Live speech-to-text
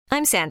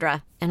I'm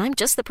Sandra, and I'm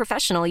just the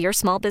professional your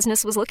small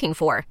business was looking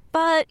for.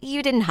 But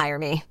you didn't hire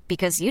me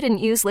because you didn't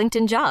use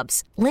LinkedIn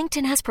Jobs.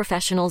 LinkedIn has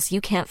professionals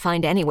you can't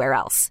find anywhere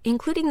else,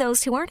 including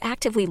those who aren't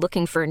actively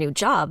looking for a new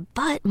job,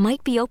 but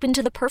might be open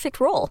to the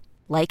perfect role,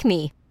 like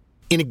me.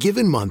 In a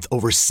given month,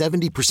 over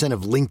 70%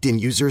 of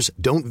LinkedIn users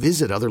don't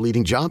visit other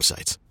leading job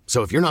sites.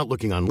 So if you're not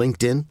looking on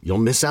LinkedIn, you'll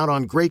miss out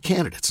on great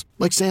candidates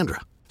like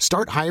Sandra.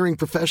 Start hiring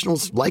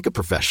professionals like a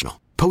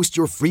professional. Post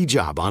your free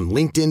job on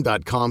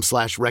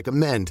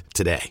linkedin.com/recommend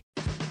today.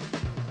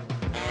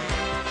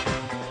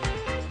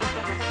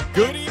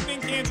 Good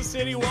evening, Kansas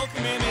City.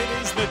 Welcome in.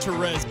 It is the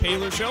Terez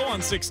Paylor Show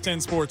on 610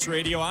 Sports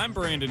Radio. I'm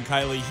Brandon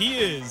Kiley. He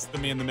is the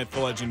man, the myth,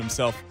 the legend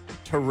himself,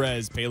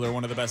 Terez Paylor,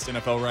 one of the best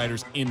NFL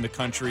writers in the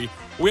country.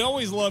 We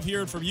always love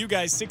hearing from you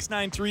guys.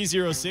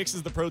 69306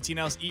 is the Protein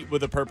House Eat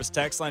with a Purpose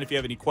text line. If you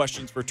have any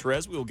questions for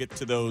Terez, we will get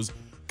to those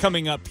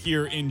coming up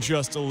here in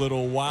just a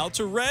little while.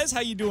 Terez,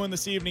 how you doing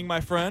this evening, my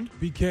friend?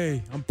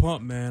 BK, I'm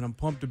pumped, man. I'm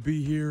pumped to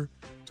be here,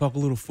 talk a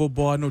little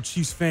football. I know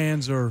Chiefs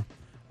fans are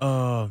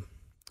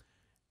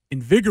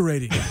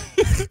invigorated.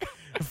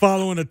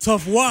 Following a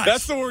tough watch.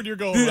 That's the word you're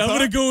going with. I'm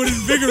gonna go with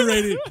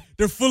invigorated.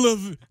 They're full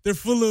of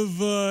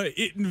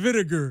it and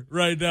vinegar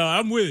right now.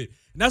 I'm with it,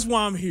 and that's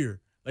why I'm here.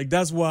 Like,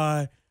 that's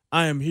why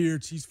I am here.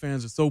 Chiefs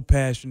fans are so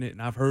passionate,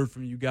 and I've heard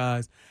from you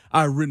guys.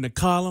 I've written a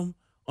column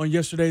on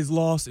yesterday's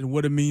loss and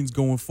what it means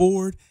going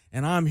forward,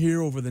 and I'm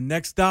here over the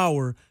next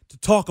hour to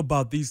talk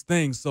about these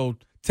things. So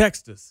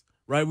text us,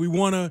 right?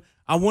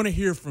 I want to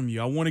hear from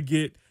you. I want to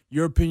get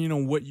your opinion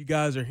on what you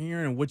guys are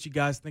hearing and what you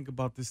guys think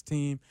about this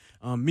team.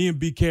 Me and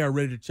BK are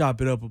ready to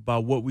chop it up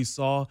about what we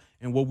saw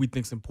and what we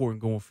think is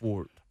important going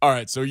forward. All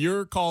right, so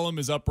your column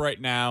is up right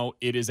now.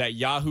 It is at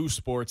Yahoo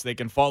Sports. They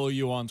can follow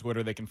you on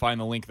Twitter. They can find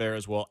the link there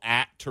as well,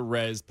 at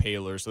Terez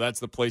Paylor. So that's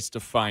the place to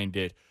find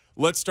it.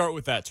 Let's start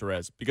with that,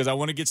 Terez, because I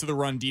want to get to the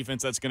run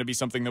defense. That's going to be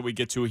something that we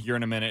get to here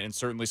in a minute, and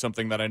certainly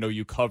something that I know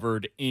you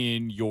covered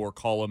in your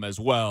column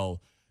as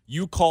well.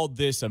 You called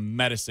this a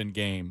medicine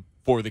game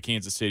for the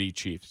Kansas City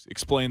Chiefs.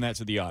 Explain that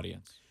to the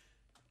audience.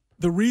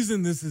 The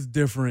reason this is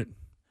different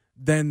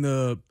than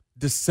the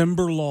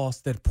December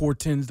loss that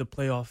portends the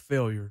playoff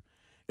failure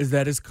is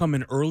that it's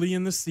coming early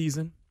in the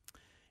season,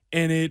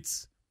 and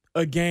it's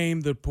a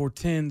game that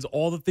portends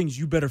all the things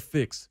you better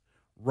fix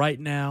right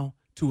now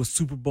to a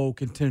Super Bowl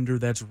contender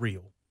that's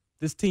real.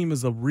 This team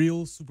is a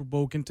real Super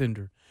Bowl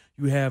contender.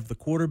 You have the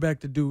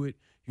quarterback to do it.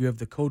 You have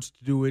the coach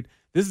to do it.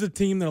 This is a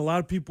team that a lot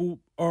of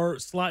people are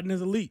slotting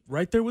as elite,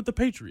 right there with the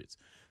Patriots.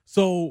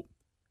 So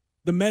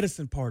the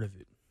medicine part of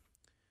it,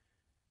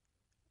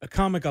 a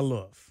comic I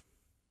love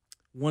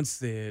once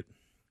said,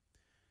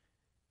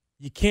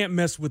 you can't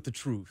mess with the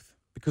truth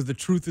because the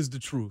truth is the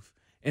truth.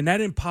 And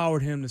that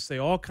empowered him to say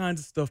all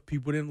kinds of stuff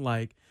people didn't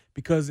like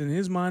because in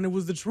his mind it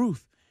was the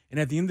truth. And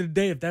at the end of the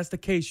day, if that's the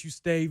case, you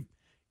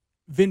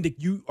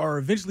are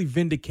eventually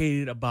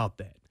vindicated about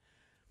that.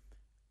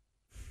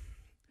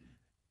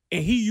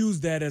 And he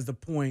used that as the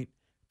point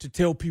to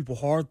tell people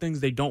hard things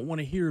they don't want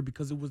to hear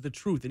because it was the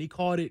truth. And he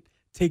called it,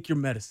 take your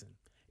medicine.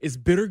 It's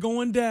bitter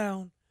going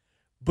down,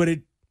 but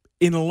it,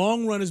 in the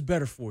long run, is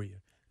better for you.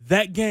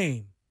 That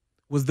game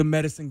was the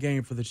medicine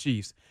game for the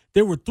Chiefs.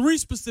 There were three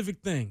specific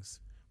things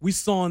we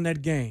saw in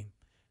that game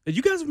that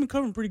you guys have been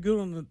covering pretty good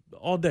on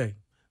all day.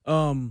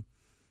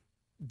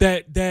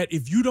 That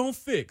if you don't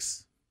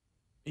fix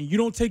and you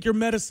don't take your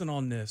medicine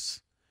on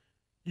this,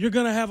 you're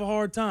going to have a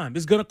hard time.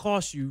 It's going to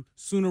cost you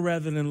sooner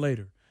rather than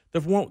later.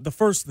 The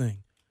first thing,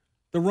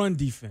 the run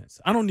defense.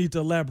 I don't need to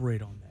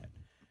elaborate on that.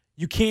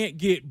 You can't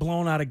get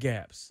blown out of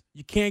gaps.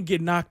 You can't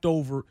get knocked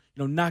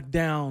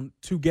down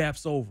two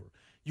gaps over.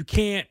 You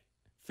can't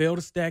fail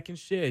to stack and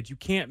shed. You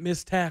can't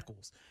miss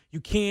tackles. You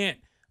can't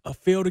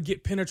fail to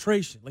get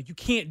penetration. Like, you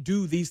can't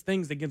do these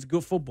things against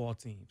good football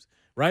teams,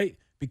 right?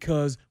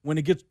 Because when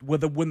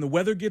the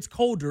weather gets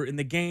colder and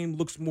the game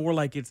looks more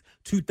like it's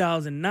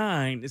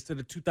 2009 instead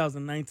of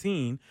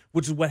 2019,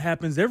 which is what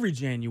happens every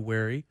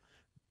January,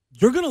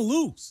 you're going to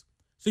lose.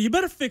 So you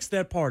better fix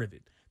that part of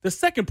it. The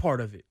second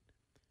part of it,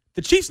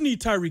 the Chiefs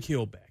need Tyreek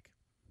Hill back.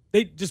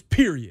 They just,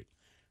 period.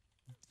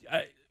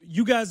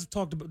 You guys have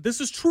talked about,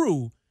 this is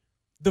true.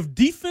 The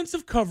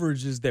defensive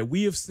coverages that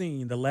we have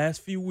seen the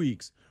last few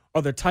weeks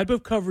are the type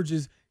of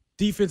coverages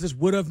defenses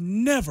would have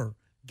never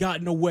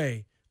gotten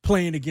away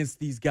playing against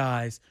these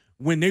guys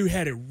when they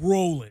had it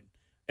rolling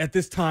at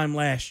this time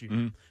last year.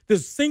 Mm-hmm.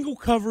 There's single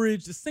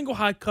coverage, there's single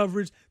high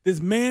coverage, there's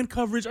man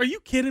coverage. Are you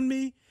kidding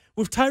me?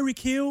 With Tyreek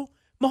Hill,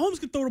 Mahomes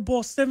can throw the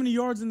ball 70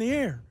 yards in the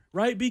air,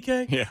 right,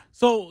 BK? Yeah.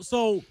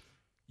 So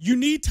you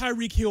need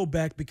Tyreek Hill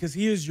back because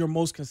he is your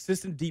most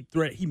consistent deep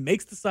threat. He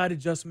makes the side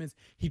adjustments.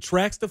 He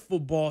tracks the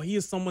football. He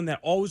is someone that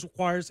always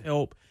requires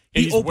help.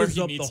 And he opens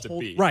up the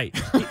whole – right,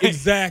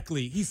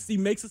 exactly. He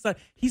makes the side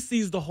 – he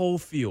sees the whole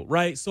field,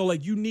 right? So,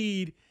 like, you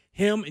need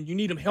him and you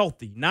need him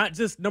healthy, not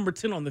just number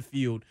 10 on the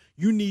field.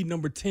 You need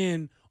number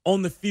 10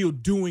 on the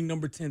field doing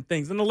number 10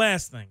 things. And the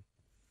last thing,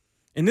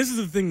 and this is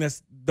the thing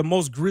that's the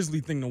most grisly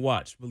thing to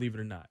watch, believe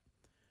it or not,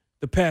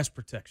 the pass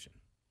protection,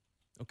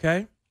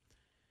 okay?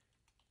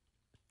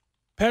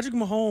 Patrick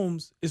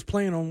Mahomes is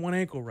playing on one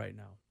ankle right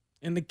now,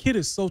 and the kid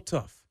is so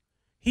tough.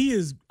 He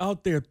is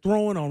out there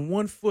throwing on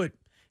one foot,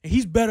 and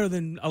he's better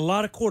than a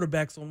lot of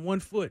quarterbacks on one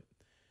foot.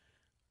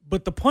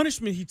 But the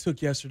punishment he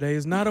took yesterday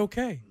is not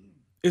okay.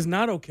 It's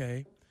not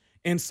okay.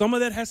 And some of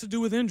that has to do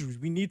with injuries.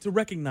 We need to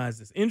recognize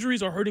this.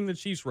 Injuries are hurting the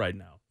Chiefs right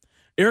now.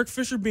 Eric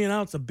Fisher being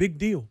out is a big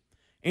deal.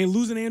 And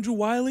losing Andrew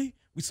Wiley,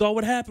 we saw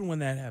what happened when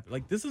that happened.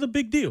 Like, this is a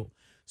big deal.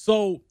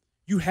 So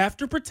you have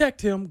to protect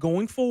him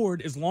going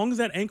forward as long as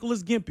that ankle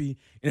is gimpy.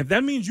 And if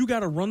that means you got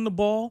to run the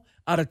ball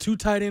out of 2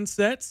 tight end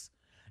sets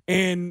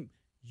and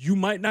you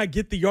might not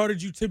get the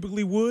yardage you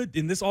typically would,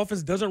 and this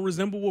offense doesn't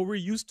resemble what we're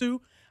used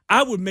to,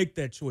 I would make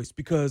that choice,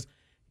 because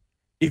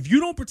if you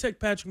don't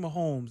protect Patrick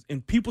Mahomes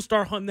and people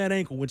start hunting that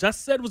ankle, which I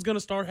said was going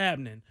to start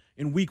happening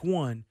in week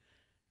 1,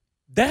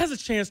 that has a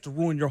chance to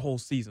ruin your whole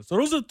season. So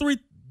those are 3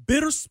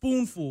 bitter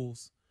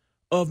spoonfuls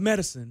of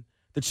medicine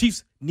the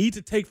Chiefs need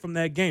to take from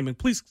that game. And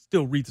please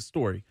still read the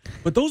story.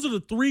 But those are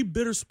the 3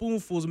 bitter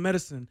spoonfuls of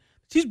medicine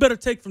the Chiefs better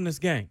take from this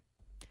game.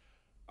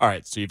 All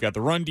right, so you've got the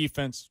run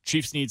defense,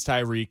 Chiefs needs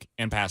Tyreek,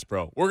 and pass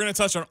pro. We're going to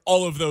touch on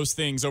all of those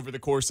things over the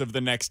course of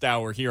the next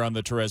hour here on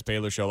the Terez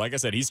Paylor Show. Like I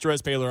said, he's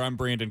Terez Paylor. I'm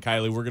Brandon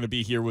Kiley. We're going to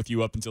be here with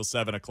you up until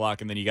 7 o'clock,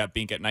 and then you got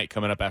Bink at Night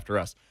coming up after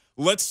us.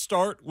 Let's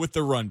start with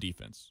the run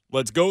defense.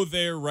 Let's go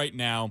there right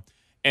now,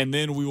 and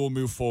then we will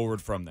move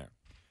forward from there.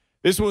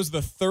 This was the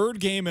 3rd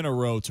game in a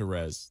row,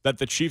 Terez, that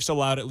the Chiefs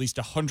allowed at least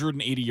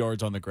 180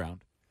 yards on the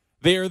ground.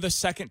 They are the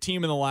 2nd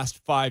team in the last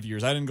 5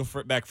 years. I didn't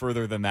go back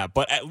further than that.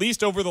 But at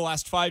least over the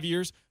last 5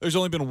 years, there's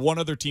only been one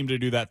other team to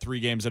do that 3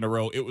 games in a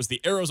row. It was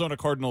the Arizona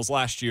Cardinals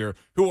last year,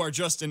 who are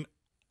just an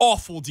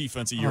awful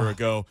defense a year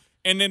ago,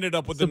 and ended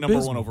up with the number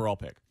 1 overall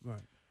pick.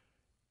 Right.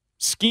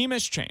 Scheme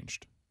has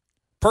changed.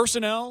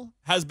 Personnel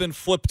has been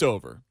flipped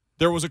over.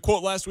 There was a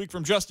quote last week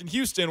from Justin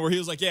Houston where he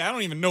was like, yeah, I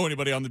don't even know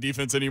anybody on the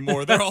defense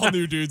anymore. They're all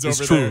new dudes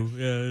over there.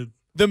 Yeah.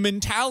 The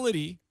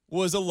mentality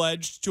was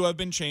alleged to have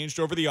been changed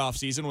over the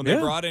offseason when they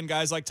brought in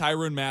guys like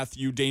Tyrann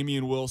Mathieu,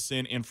 Damian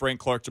Wilson, and Frank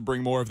Clark to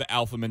bring more of the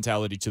alpha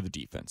mentality to the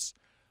defense.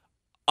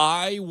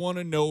 I want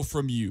to know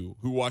from you,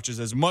 who watches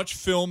as much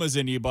film as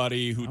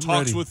anybody, who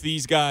talks with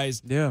these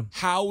guys,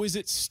 how is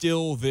it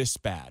still this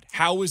bad?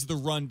 How is the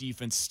run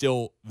defense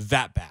still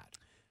that bad?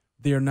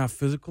 They are not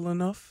physical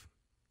enough,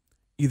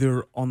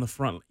 either on the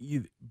front,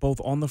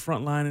 both on the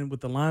front line and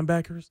with the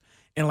linebackers.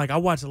 And, like, I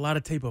watch a lot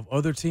of tape of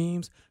other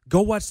teams.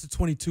 Go watch the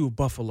 22 of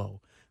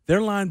Buffalo. Their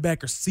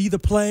linebackers see the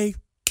play,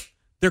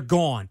 they're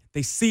gone.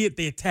 They see it,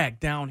 they attack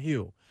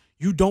downhill.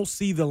 You don't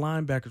see the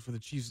linebackers for the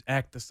Chiefs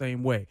act the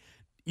same way.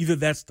 Either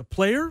that's the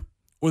player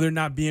or they're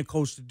not being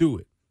coached to do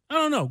it. I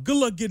don't know. Good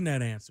luck getting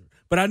that answer.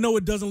 But I know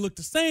it doesn't look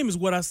the same as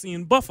what I see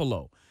in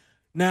Buffalo.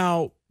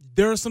 Now,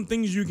 there are some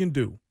things you can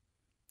do.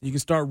 You can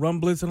start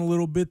run blitzing a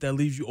little bit. That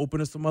leaves you open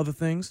to some other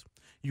things.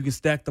 You can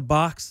stack the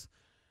box.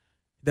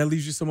 That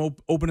leaves you some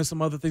open to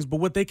some other things. But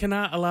what they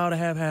cannot allow to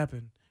have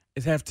happen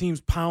is have teams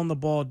pound the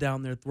ball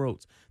down their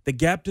throats. The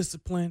gap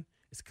discipline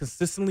is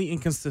consistently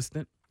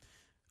inconsistent.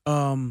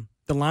 The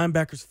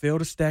linebackers fail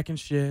to stack and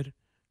shed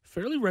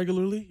fairly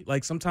regularly.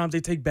 Like, sometimes they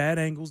take bad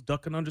angles,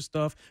 ducking under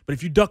stuff. But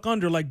if you duck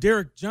under like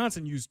Derek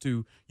Johnson used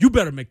to, you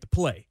better make the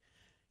play.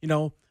 You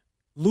know,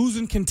 lose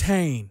and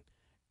contain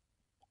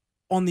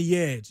on the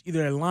edge,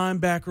 either a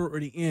linebacker or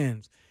the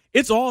ends.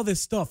 It's all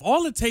this stuff.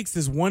 All it takes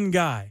is one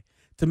guy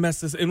to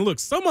mess this. And look,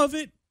 some of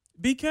it,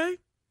 BK,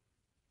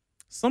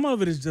 some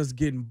of it is just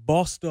getting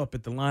bossed up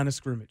at the line of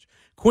scrimmage.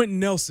 Quentin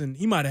Nelson,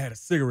 he might have had a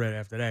cigarette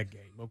after that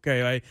game,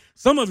 okay? Like,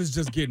 some of it's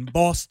just getting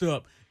bossed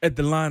up at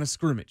the line of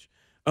scrimmage.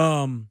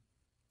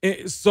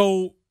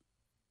 So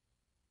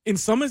in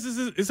some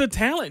instances, it's a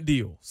talent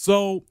deal.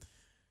 So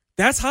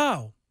that's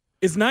how.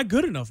 It's not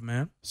good enough,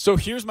 man. So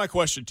here's my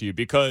question to you,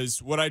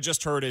 because what I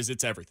just heard is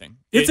it's everything.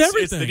 It's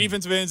everything. It's the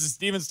defensive ends, it's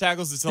defensive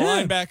tackles, it's the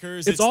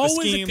linebackers, it's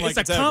always the scheme. It's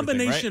a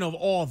combination of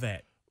all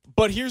that.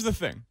 But here's the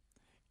thing.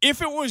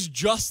 If it was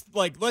just,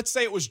 like, let's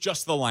say it was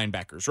just the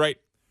linebackers, right?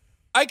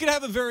 I could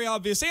have a very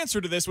obvious answer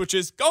to this, which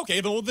is,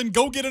 okay, well, then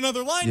go get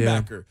another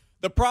linebacker. Yeah.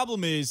 The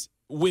problem is,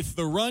 with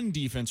the run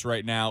defense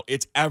right now,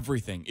 it's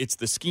everything. It's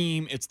the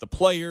scheme, it's the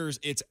players,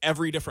 it's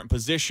every different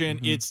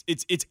position, it's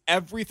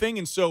everything.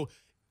 And so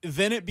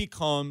then it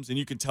becomes, and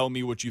you can tell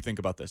me what you think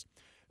about this,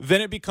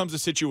 then it becomes a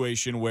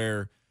situation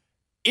where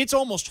it's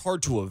almost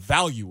hard to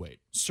evaluate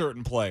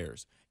certain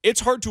players.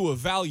 It's hard to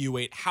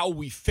evaluate how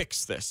we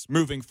fix this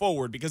moving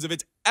forward, because if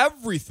it's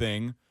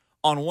everything,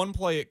 on one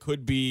play it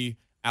could be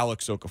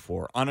Alex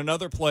Okafor. On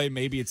another play,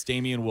 maybe it's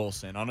Damian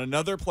Wilson. On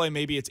another play,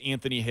 maybe it's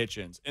Anthony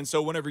Hitchens. And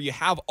so whenever you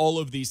have all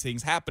of these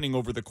things happening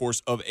over the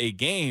course of a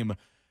game,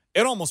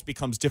 it almost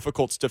becomes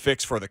difficult to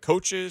fix for the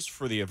coaches,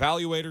 for the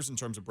evaluators, in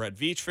terms of Brett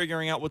Veach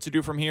figuring out what to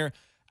do from here.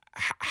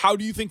 How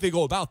do you think they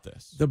go about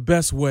this? The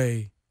best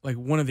way, like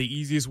one of the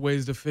easiest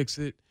ways to fix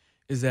it,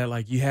 is that,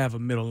 like, you have a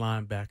middle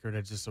linebacker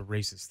that just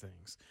erases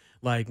things.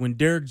 Like when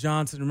Derek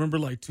Johnson, remember,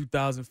 like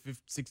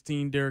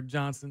 2016 Derek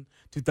Johnson,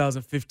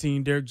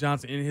 2015 Derek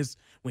Johnson,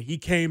 when he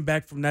came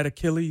back from that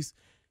Achilles,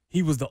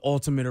 he was the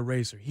ultimate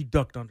eraser. He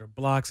ducked under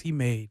blocks. He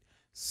made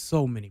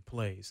so many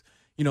plays.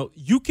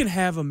 You can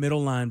have a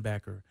middle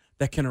linebacker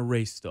that can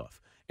erase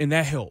stuff, and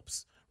that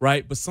helps,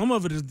 right? But some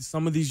of it is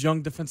some of these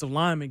young defensive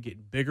linemen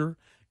getting bigger,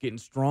 getting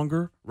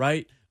stronger,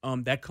 right?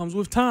 That comes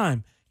with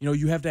time.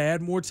 You have to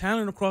add more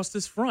talent across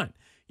this front.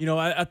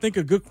 I think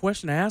a good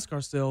question to ask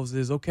ourselves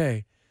is,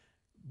 okay,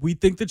 we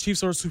think the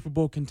Chiefs are a Super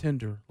Bowl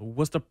contender.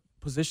 What's the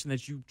position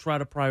that you try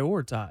to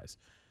prioritize?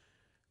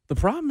 The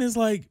problem is,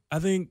 I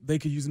think they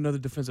could use another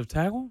defensive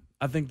tackle.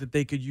 I think that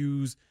they could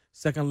use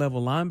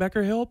second-level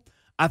linebacker help.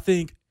 I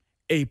think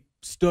a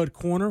stud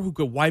corner who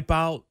could wipe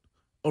out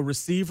a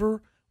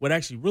receiver would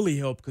actually really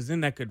help, because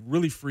then that could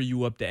really free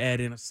you up to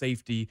add in a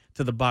safety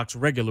to the box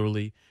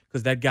regularly,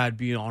 because that guy'd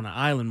be on an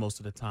island most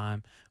of the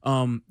time.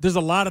 There's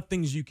a lot of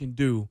things you can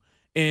do.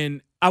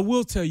 And I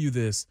will tell you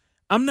this.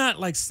 I'm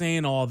not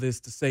saying all this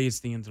to say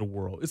it's the end of the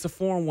world. It's a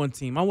 4-1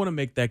 team. I want to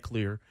make that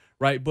clear,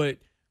 right? But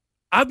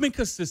I've been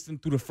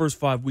consistent through the first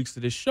 5 weeks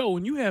of this show,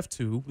 and you have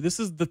too. This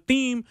is the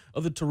theme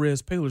of the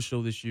Terez Paylor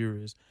Show this year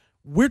is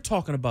we're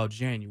talking about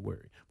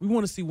January. We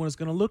want to see what it's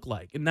going to look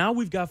like. And now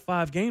we've got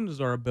 5 games as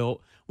our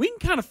belt. We can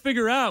kind of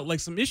figure out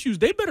some issues.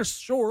 They better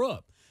shore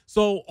up.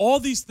 So all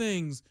these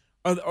things,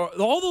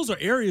 all those are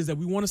areas that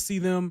we want to see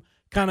them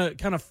kind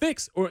of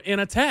fix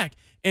and attack.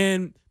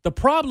 And the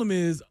problem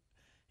is,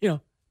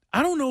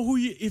 I don't know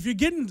if you're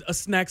getting a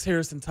Snacks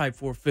Harrison type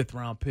for a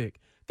 5th-round pick,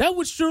 that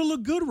would sure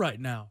look good right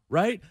now,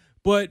 right?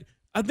 But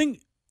I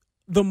think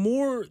the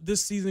more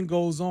this season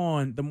goes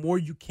on, the more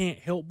you can't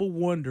help but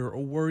wonder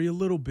or worry a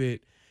little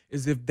bit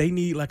is if they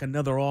need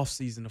another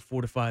offseason to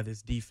fortify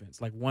this defense,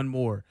 one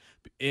more.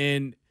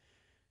 And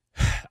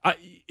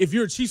if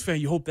you're a Chiefs fan,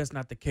 you hope that's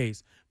not the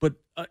case. But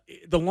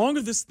the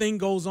longer this thing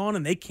goes on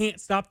and they can't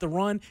stop the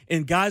run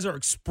and guys are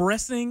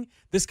expressing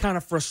this kind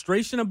of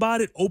frustration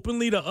about it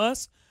openly to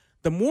us,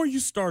 the more you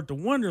start to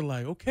wonder,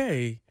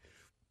 okay,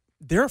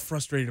 they're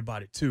frustrated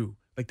about it too.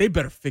 They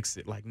better fix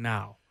it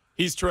now.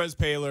 He's Terez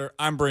Paylor.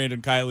 I'm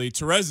Brandon Kiley.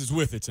 Terez is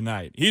with it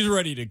tonight. He's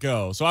ready to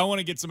go. So I want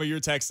to get some of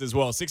your texts as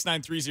well.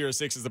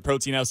 69306 is the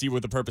Protein House Eat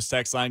with a Purpose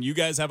text line. You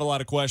guys have a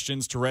lot of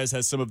questions. Terez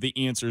has some of the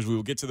answers. We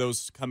will get to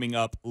those coming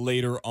up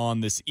later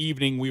on this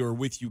evening. We are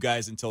with you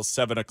guys until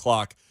 7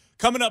 o'clock.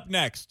 Coming up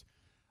next,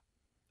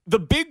 the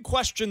big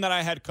question that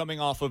I had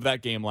coming off of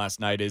that game last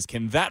night is,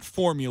 can that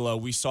formula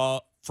we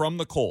saw from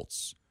the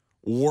Colts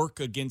work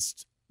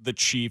against the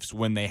Chiefs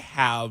when they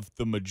have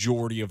the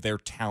majority of their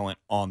talent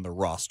on the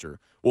roster?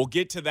 We'll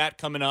get to that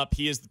coming up.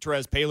 He is the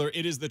Terez Paylor.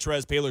 It is the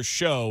Terez Paylor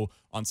Show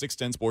on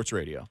 610 Sports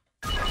Radio.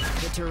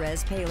 The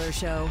Terez Paylor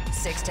Show,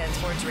 610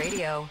 Sports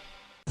Radio.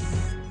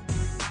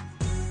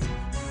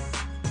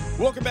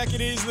 Welcome back. It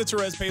is the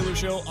Terez Paylor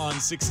Show on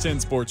 610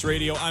 Sports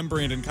Radio. I'm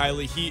Brandon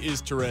Kiley. He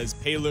is Terez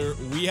Paylor.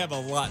 We have a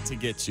lot to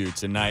get to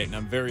tonight, and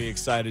I'm very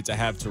excited to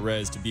have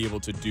Terez to be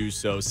able to do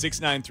so.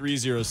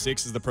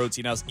 69306 is the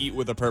Protein House Eat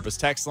with a Purpose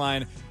text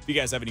line. If you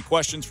guys have any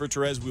questions for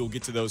Terez, we will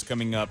get to those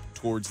coming up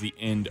towards the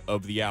end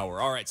of the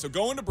hour. All right, so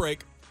going to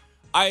break,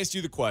 I asked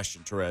you the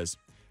question, Terez.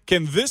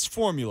 Can this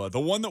formula, the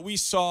one that we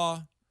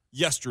saw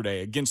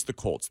yesterday against the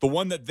Colts, the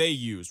one that they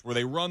used, where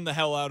they run the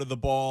hell out of the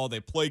ball, they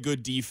play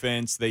good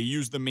defense, they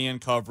use the man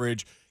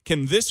coverage,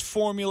 can this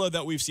formula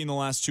that we've seen the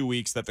last 2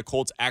 weeks that the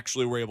Colts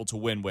actually were able to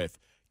win with,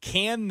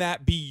 can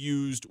that be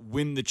used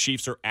when the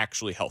Chiefs are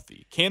actually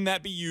healthy? Can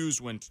that be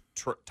used when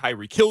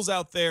Tyreek Hill's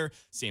out there,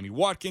 Sammy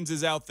Watkins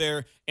is out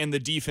there, and the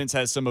defense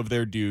has some of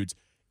their dudes?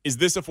 Is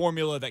this a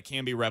formula that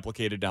can be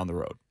replicated down the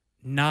road?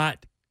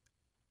 Not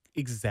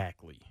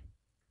exactly.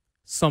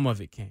 Some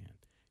of it can.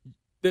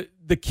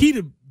 The key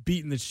to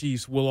beating the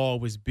Chiefs will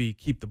always be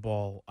keep the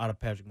ball out of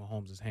Patrick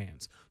Mahomes'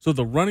 hands. So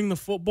the running the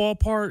football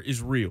part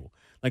is real.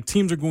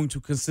 Teams are going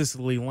to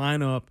consistently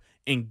line up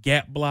and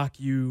gap block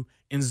you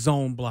and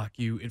zone block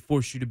you and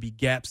force you to be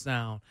gap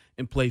sound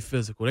and play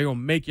physical. They're going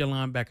to make your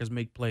linebackers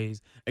make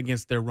plays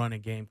against their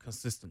running game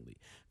consistently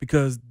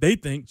because they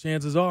think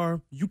chances are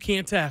you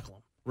can't tackle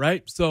them,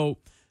 right? So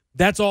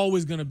that's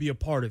always going to be a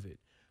part of it.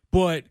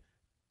 But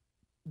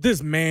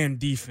this man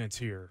defense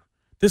here,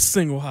 this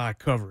single high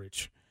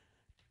coverage,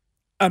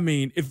 I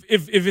mean, if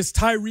it's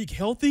Tyreek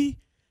healthy,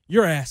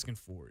 you're asking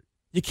for it.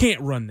 You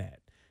can't run that.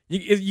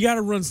 You got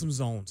to run some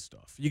zone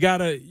stuff. You got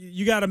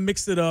to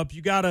mix it up.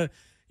 You got to,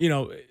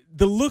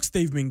 the looks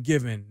they've been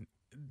given,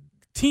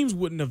 teams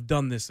wouldn't have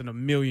done this in a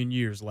million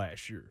years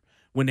last year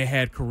when they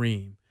had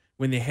Kareem,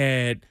 when they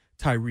had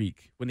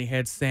Tyreek, when they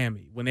had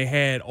Sammy, when they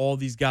had all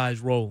these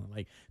guys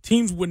rolling.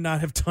 Teams would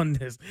not have done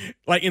this,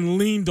 and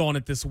leaned on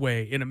it this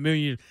way in a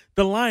million years.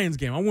 The Lions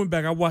game, I went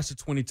back, I watched the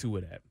 22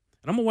 of that.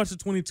 And I'm going to watch the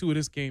 22 of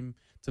this game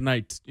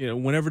tonight.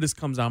 Whenever this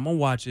comes out, I'm going to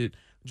watch it.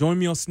 Join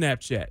me on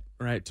Snapchat,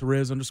 right?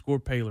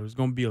 Terez_Paylor. It's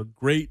going to be a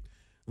great,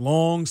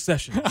 long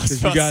session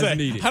because you guys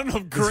need it. I don't know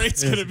if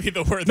great's going to be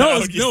the word.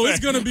 It's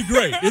going to be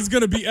great. It's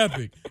going to be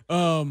epic.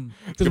 Because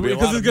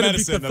it's going to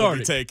be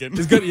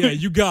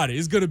cathartic. You got it.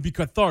 It's going to be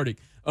cathartic.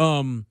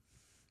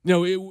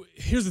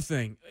 Here's the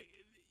thing.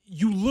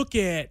 You look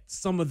at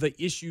some of the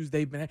issues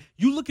they've been.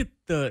 You look at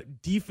the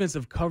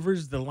defensive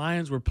coverage the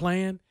Lions were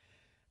playing.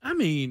 I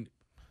mean,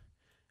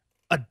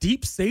 a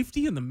deep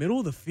safety in the middle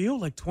of the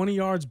field, like 20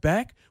 yards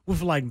back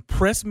with like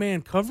press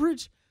man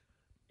coverage.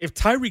 If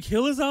Tyreek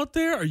Hill is out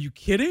there, are you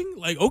kidding?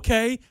 Like,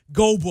 okay,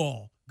 go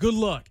ball. Good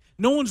luck.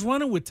 No one's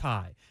running with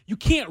Ty. You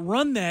can't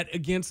run that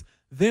against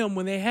them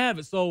when they have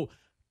it. So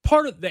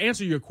part of the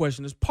answer to your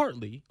question is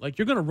partly, like,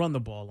 you're going to run the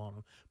ball on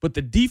them, but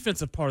the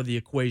defensive part of the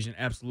equation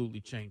absolutely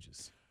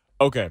changes.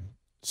 Okay,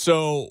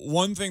 so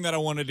one thing that I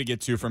wanted to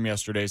get to from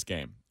yesterday's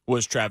game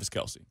was Travis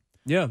Kelce.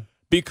 Yeah.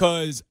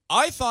 Because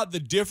I thought the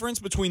difference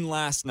between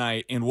last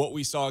night and what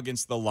we saw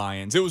against the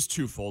Lions, it was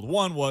twofold.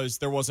 One was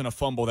there wasn't a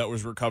fumble that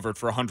was recovered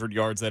for 100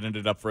 yards that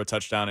ended up for a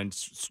touchdown and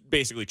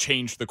basically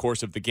changed the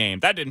course of the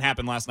game. That didn't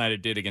happen last night.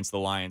 It did against the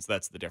Lions.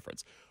 That's the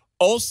difference.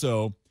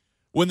 Also,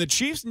 when the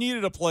Chiefs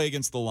needed a play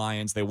against the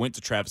Lions, they went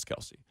to Travis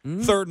Kelce.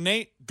 3rd and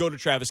 8, go to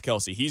Travis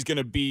Kelce. He's going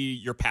to be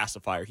your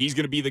pacifier. He's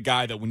going to be the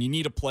guy that when you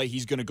need a play,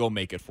 he's going to go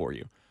make it for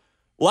you.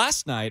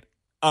 Last night,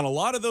 on a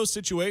lot of those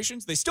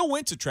situations, they still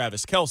went to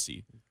Travis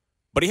Kelce.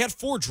 But he had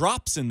 4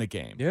 drops in the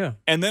game. Yeah.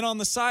 And then on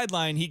the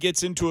sideline, he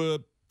gets into a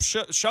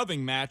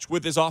shoving match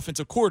with his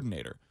offensive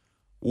coordinator.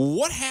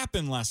 What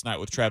happened last night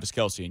with Travis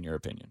Kelce, in your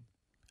opinion?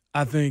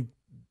 I think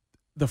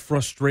the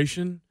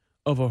frustration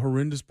of a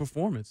horrendous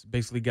performance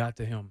basically got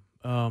to him.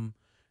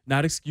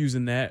 Not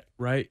excusing that,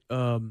 right?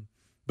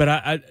 But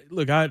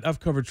I've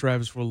covered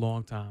Travis for a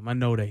long time. I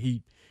know that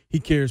he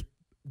cares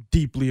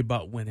deeply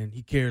about winning.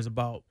 He cares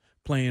about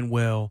playing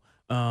well.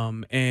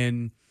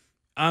 And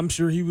I'm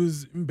sure he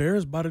was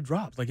embarrassed by the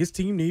drops. Like, his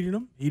team needed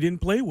him. He didn't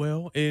play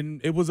well,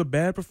 and it was a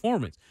bad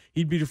performance.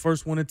 He'd be the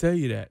first one to tell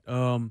you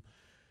that.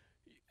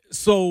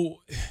 So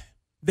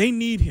they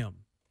need him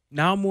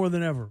now more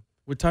than ever.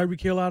 With Tyreek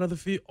Hill out of the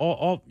field,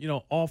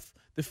 off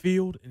the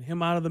field, and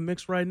him out of the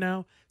mix right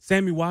now,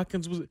 Sammy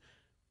Watkins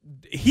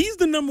he's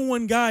the number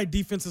one guy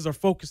defenses are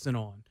focusing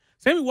on.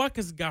 Sammy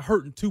Watkins got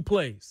hurt in 2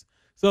 plays.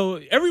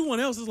 So everyone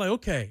else is like,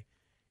 okay.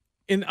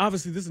 And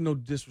obviously, this is no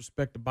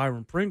disrespect to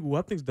Byron Pringle.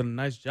 I think he's done a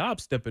nice job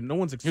stepping. No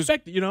one's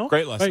expected,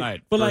 Great last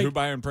night. But for who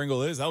Byron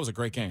Pringle is, that was a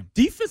great game.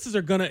 Defenses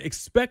are going to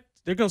expect,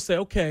 they're going to say,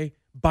 okay,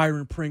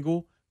 Byron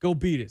Pringle, go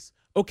beat us.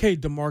 Okay,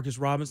 Demarcus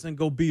Robinson,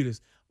 go beat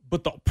us.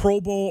 But the Pro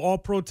Bowl,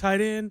 All-Pro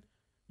tight end,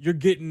 you're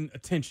getting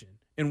attention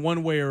in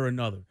one way or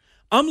another.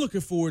 I'm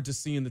looking forward to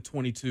seeing the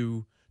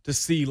 22 to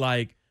see,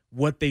 like,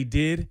 what they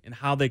did and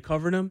how they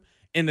covered him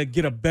and to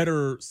get a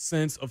better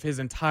sense of his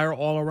entire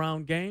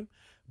all-around game.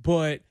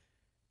 But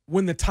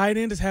when the tight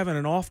end is having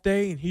an off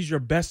day and he's your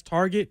best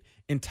target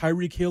and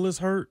Tyreek Hill is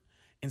hurt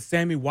and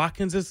Sammy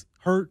Watkins is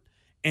hurt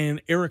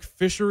and Eric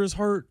Fisher is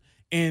hurt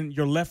and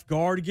your left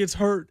guard gets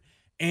hurt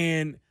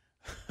and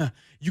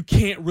you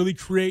can't really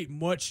create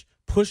much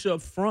push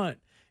up front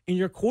and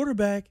your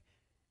quarterback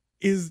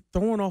is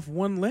throwing off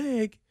one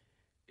leg,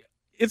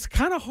 it's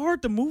kind of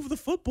hard to move the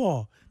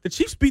football. The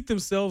Chiefs beat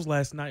themselves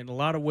last night in a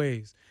lot of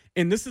ways.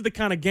 And this is the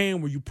kind of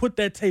game where you put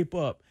that tape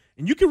up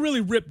and you can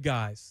really rip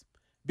guys.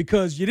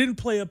 Because you didn't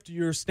play up to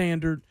your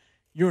standard.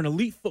 You're an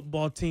elite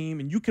football team,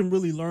 and you can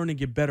really learn and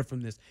get better from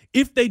this.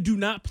 If they do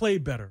not play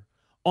better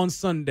on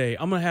Sunday,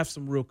 I'm going to have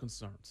some real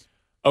concerns.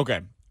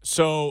 Okay,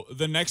 so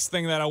the next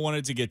thing that I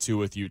wanted to get to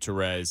with you,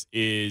 Terez,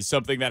 is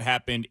something that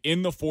happened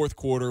in the 4th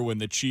quarter when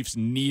the Chiefs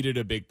needed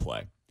a big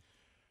play.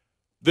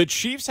 The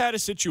Chiefs had a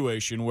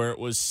situation where it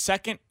was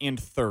 2nd and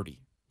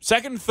 30.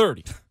 2nd and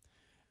 30.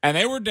 And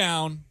they were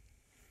down,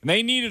 and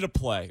they needed a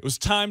play. It was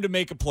time to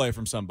make a play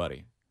from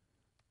somebody.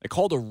 They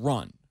called a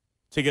run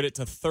to get it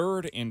to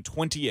 3rd and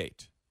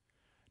 28.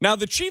 Now,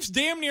 the Chiefs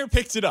damn near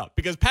picked it up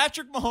because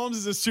Patrick Mahomes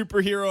is a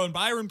superhero and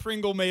Byron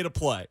Pringle made a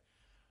play.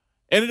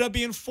 Ended up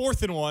being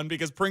 4th and 1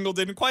 because Pringle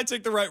didn't quite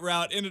take the right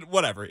route. And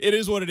whatever. It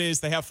is what it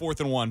is. They have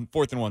 4th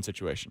and 1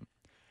 situation.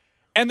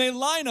 And they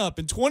line up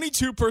in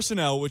 22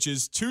 personnel, which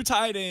is 2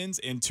 tight ends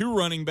and 2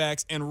 running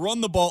backs, and run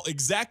the ball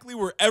exactly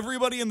where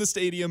everybody in the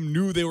stadium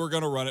knew they were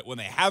going to run it when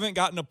they haven't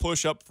gotten a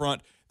push up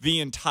front the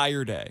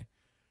entire day.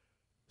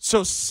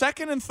 So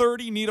 2nd and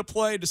 30, need a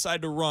play,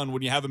 decide to run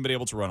when you haven't been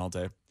able to run all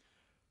day.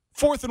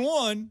 4th and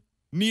 1,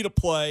 need a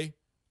play,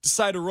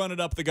 decide to run it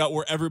up the gut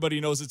where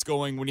everybody knows it's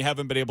going when you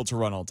haven't been able to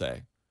run all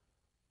day.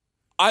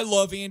 I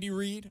love Andy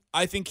Reid.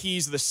 I think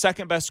he's the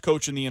 2nd best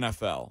coach in the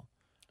NFL.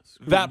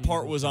 That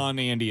part was on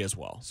Andy as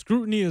well.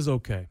 Scrutiny is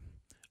okay.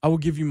 I will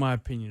give you my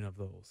opinion of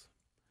those.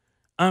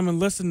 I'm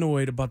less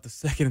annoyed about the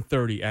 2nd and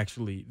 30,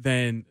 actually,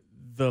 than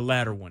the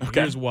latter one.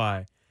 Okay. Here's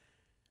why.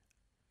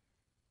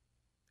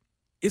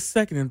 It's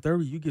 2nd and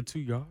 30. You get 2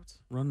 yards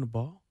running the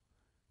ball.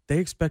 They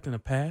expecting a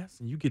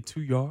pass, and you get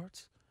 2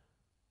 yards.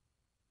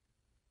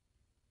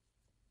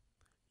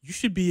 You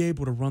should be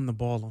able to run the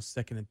ball on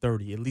 2nd and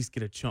 30, at least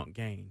get a chunk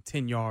gain,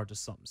 10 yards or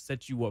something,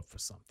 set you up for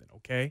something,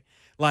 okay?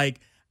 Like,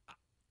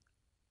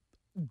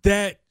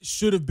 that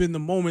should have been the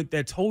moment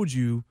that told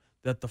you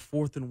that the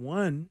 4th and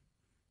 1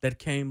 that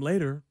came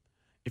later,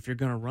 if you're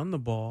going to run the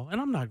ball,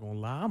 and I'm not going to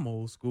lie, I'm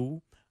old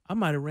school. I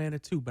might have ran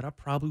it too, but I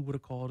probably would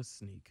have called a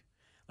sneak.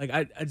 Like,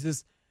 I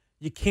just,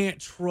 you can't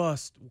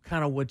trust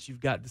kind of what you've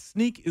got. The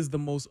sneak is the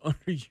most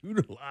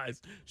underutilized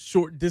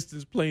short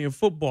distance play in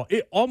football.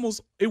 It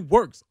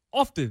works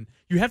often.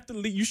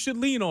 You should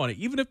lean on it,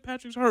 even if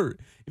Patrick's hurt.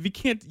 If you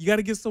can't, you got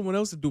to get someone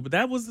else to do it. But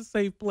that was the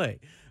safe play.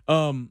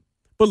 But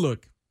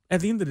look,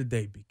 at the end of the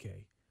day,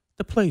 BK,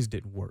 the plays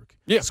didn't work.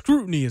 Yeah.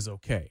 Scrutiny is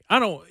okay. I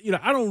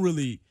don't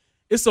really.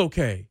 It's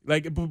okay.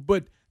 But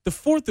the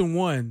 4th and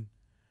 1.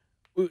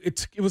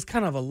 It was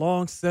kind of a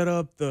long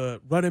setup.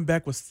 The running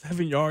back was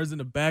 7 yards in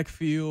the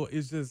backfield.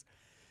 It's just,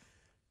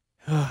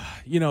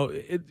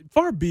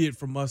 far be it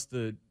from us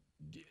to.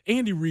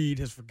 Andy Reid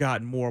has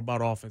forgotten more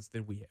about offense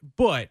than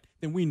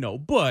we know.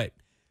 But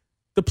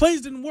the plays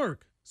didn't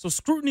work, so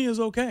scrutiny is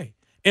okay.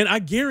 And I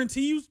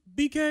guarantee you,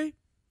 BK,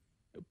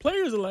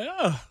 players are like,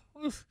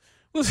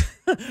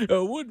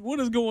 what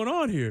is going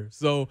on here?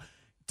 So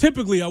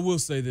typically, I will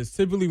say this.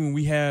 Typically, when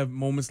we have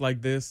moments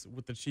like this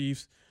with the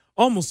Chiefs,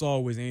 almost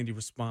always Andy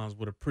responds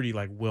with a pretty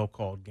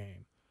well-called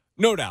game.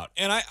 No doubt.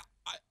 And I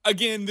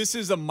again, this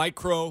is a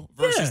micro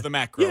versus the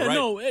macro, right?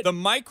 No, the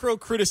micro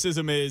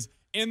criticism is,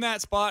 in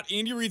that spot,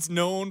 Andy Reid's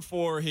known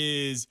for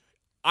his,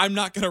 I'm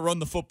not going to run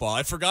the football.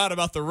 I forgot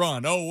about the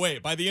run. Oh,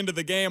 wait, by the end of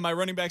the game, my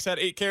running backs had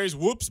 8 carries.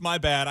 Whoops, my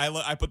bad.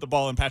 I put the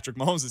ball in Patrick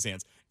Mahomes'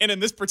 hands. And in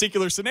this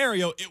particular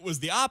scenario, it was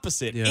the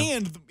opposite. Yeah.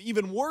 And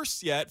even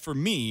worse yet for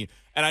me,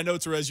 and I know,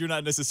 Terez, you're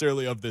not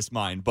necessarily of this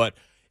mind, but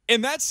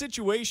in that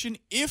situation,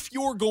 if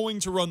you're going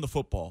to run the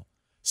football,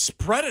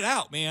 spread it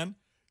out, man.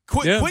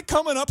 Quit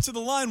coming up to the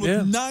line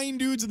with 9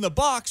 dudes in the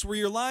box where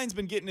your line's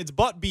been getting its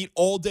butt beat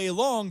all day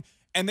long,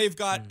 and they've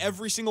got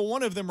every single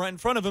one of them right in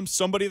front of them,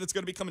 somebody that's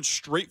going to be coming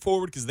straight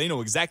forward because they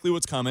know exactly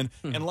what's coming,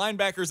 and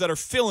linebackers that are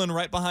filling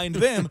right behind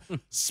them.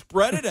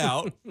 Spread it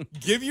out,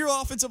 give your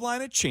offensive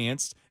line a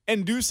chance,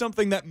 and do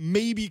something that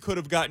maybe could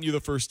have gotten you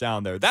the first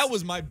down there. That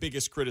was my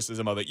biggest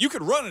criticism of it. You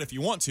could run it if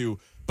you want to,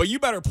 but you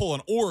better pull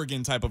an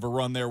Oregon type of a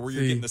run there where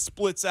you're getting the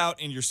splits out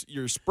and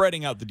you're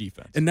spreading out the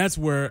defense. And that's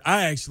where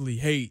I actually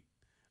hate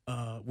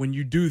when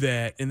you do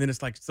that, and then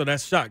it's like, so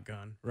that's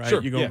shotgun, right?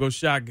 Sure, you're going to go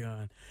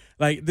shotgun.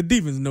 Like, the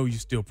defense know you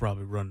still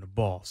probably run the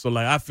ball. So,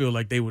 I feel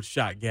like they would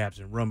shot gaps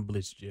and run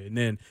blitz you. And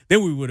then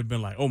we would have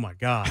been like, oh, my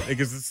God.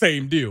 It's the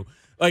same deal.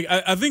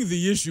 I think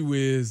the issue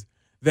is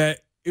that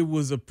it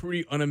was a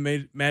pretty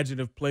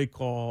unimaginative play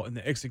call, and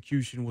the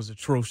execution was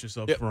atrocious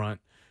up front.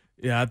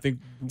 Yeah, I think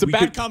it's a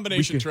bad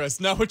combination, Tress.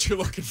 Not what you're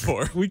looking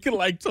for. We could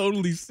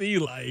totally see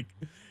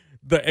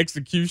the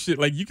execution.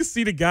 You can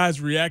see the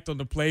guys react on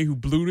the play who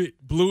blew it.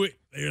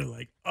 They're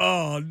like,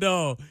 oh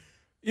no,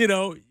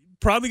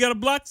 probably got to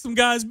block some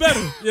guys better.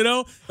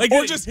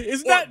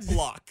 It's not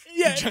block.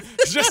 Yeah,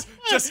 just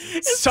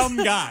some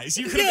guys.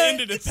 You could have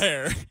ended it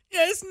there.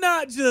 Yeah, it's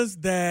not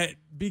just that,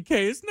 BK.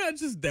 It's not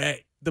just that.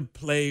 The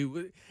play,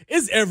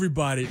 it's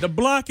everybody. The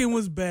blocking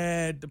was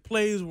bad. The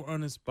plays were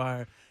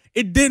uninspired.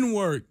 It didn't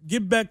work.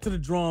 Get back to the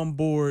drawing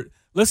board.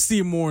 Let's see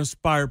a more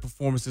inspired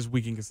performance this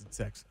weekend against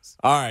the Texans.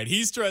 All right,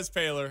 he's Terez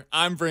Paylor.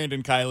 I'm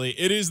Brandon Kiley.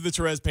 It is the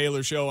Terez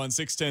Paylor Show on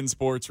 610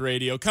 Sports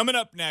Radio. Coming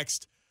up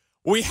next,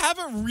 we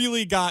haven't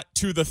really got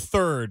to the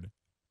third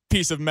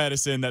piece of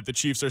medicine that the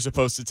Chiefs are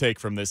supposed to take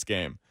from this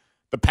game,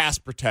 the pass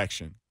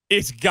protection.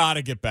 It's got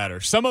to get better.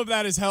 Some of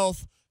that is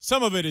health.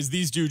 Some of it is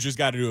these dudes just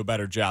got to do a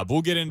better job.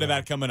 We'll get into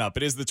that coming up.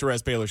 It is the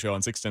Terez Paylor Show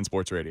on 610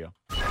 Sports Radio.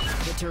 The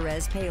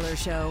Terez Paylor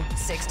Show,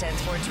 610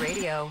 Sports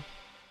Radio.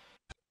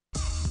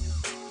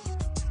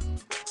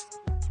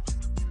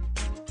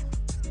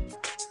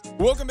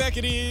 Welcome back.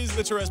 It is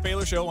the Terez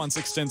Paylor Show on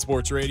 610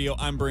 Sports Radio.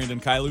 I'm Brandon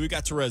Kiley. We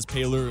got Terez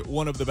Paylor,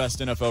 one of the best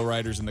NFL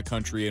writers in the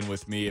country, in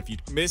with me. If you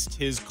missed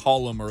his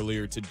column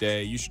earlier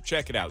today, you should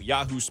check it out.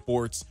 Yahoo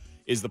Sports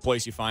is the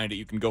place you find it.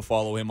 You can go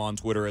follow him on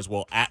Twitter as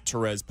well, at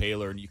Terez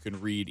Paylor, and you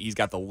can read. He's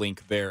got the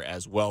link there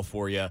as well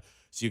for you,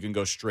 so you can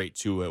go straight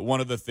to it.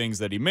 One of the things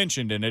that he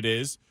mentioned in it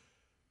is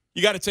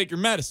you got to take your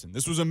medicine.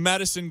 This was a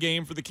medicine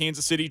game for the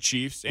Kansas City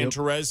Chiefs, and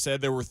Terez said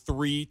there were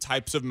 3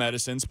 types of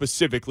medicine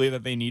specifically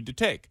that they need to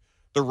take.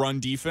 The run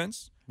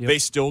defense, they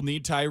still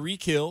need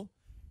Tyreek Hill,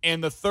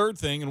 and the third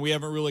thing, and we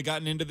haven't really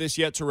gotten into this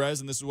yet,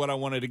 Terez, and this is what I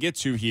wanted to get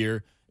to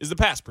here, is the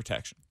pass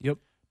protection.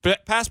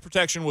 Pass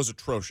protection was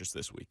atrocious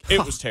this week.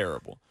 It was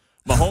terrible.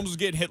 Mahomes was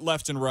getting hit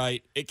left and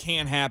right. It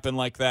can't happen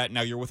like that.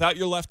 Now, you're without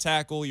your left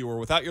tackle. You were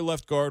without your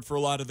left guard for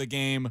a lot of the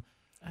game.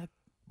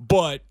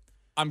 But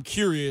I'm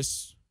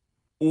curious,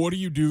 what do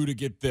you do to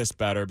get this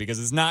better?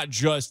 Because it's not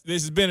just –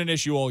 this has been an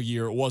issue all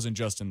year. It wasn't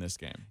just in this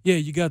game. Yeah,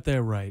 you got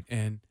that right.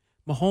 And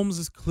Mahomes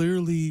is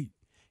clearly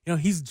 –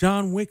 he's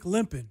John Wick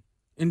limping.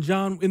 In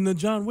the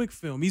John Wick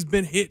film, he's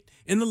been hit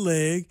in the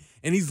leg,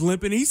 and he's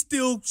limping. He's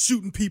still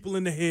shooting people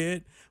in the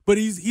head, but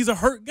he's a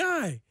hurt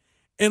guy.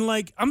 And,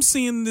 I'm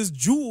seeing this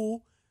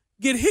jewel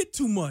get hit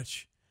too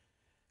much.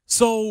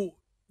 So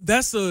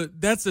that's a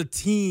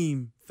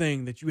team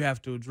thing that you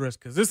have to address,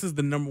 because this is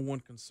the number one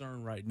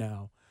concern right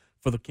now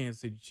for the Kansas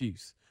City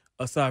Chiefs,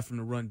 aside from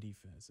the run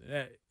defense.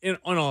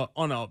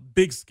 On a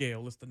big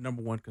scale, it's the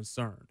number one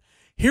concern.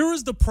 Here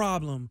is the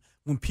problem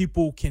when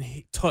people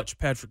can touch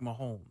Patrick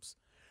Mahomes.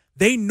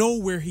 They know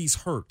where he's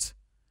hurt.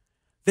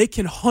 They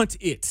can hunt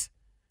it,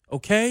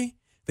 okay?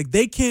 Like,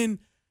 they can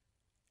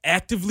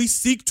actively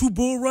seek to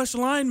bull rush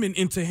linemen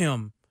into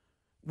him,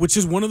 which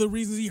is one of the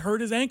reasons he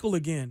hurt his ankle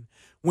again.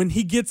 When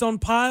he gets on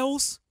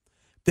piles,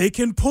 they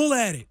can pull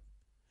at it.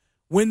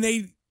 When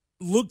they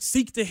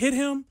seek to hit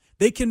him,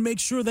 they can make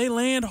sure they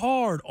land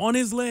hard on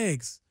his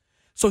legs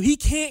so he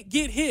can't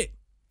get hit.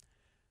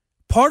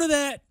 Part of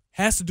that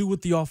has to do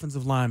with the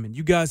offensive lineman.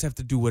 You guys have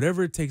to do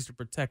whatever it takes to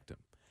protect him.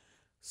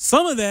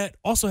 Some of that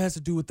also has to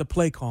do with the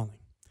play calling.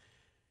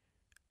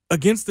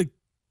 Against the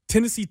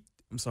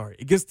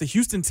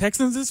Houston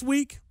Texans this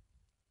week,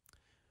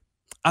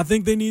 I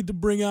think they need to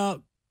bring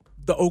out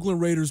the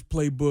Oakland Raiders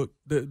playbook,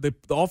 the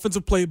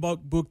offensive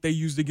playbook they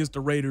used against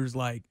the Raiders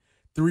like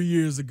 3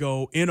 years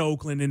ago in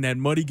Oakland in that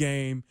muddy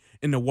game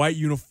in the white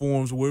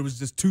uniforms where it was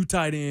just 2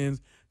 tight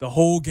ends the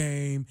whole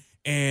game,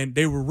 and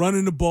they were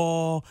running the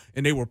ball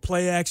and they were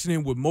play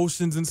actioning with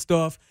motions and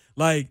stuff.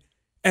 Like,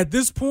 at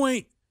this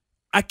point,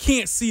 I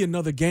can't see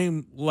another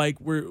game like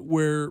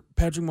where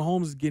Patrick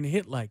Mahomes is getting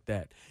hit like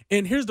that.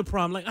 And here's the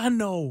problem. Like, I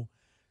know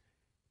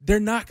they're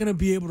not going to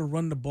be able to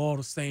run the ball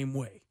the same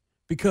way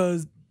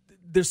because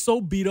they're so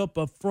beat up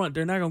front.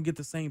 They're not going to get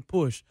the same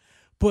push.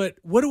 But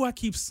what do I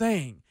keep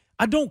saying?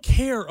 I don't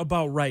care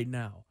about right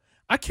now.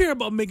 I care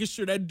about making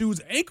sure that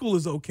dude's ankle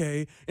is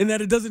okay and that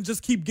it doesn't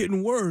just keep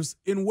getting worse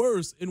and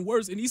worse and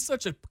worse. And he's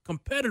such a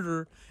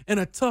competitor and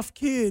a tough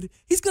kid.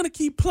 He's going to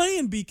keep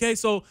playing, BK.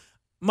 So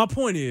my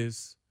point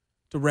is,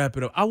 to wrap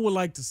it up, I would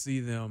like to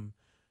see them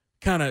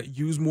kind of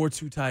use more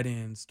 2 tight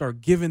ends,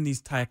 start giving these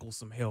tackles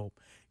some help,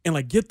 and,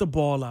 like, get the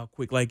ball out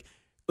quick. Like,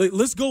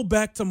 let's go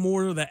back to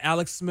more of the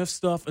Alex Smith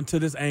stuff until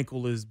this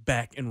ankle is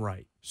back and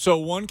right. So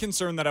one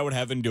concern that I would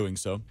have in doing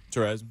so,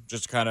 Terez,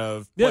 just to kind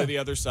of play the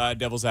other side,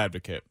 devil's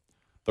advocate,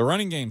 the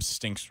running game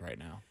stinks right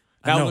now.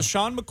 Now,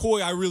 LaShawn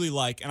McCoy I really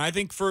like, and I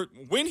think for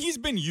when he's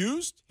been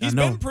used, he's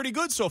been pretty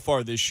good so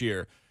far this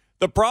year.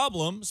 The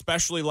problem,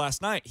 especially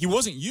last night, he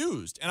wasn't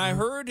used. And I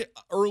heard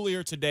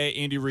earlier today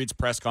Andy Reid's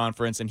press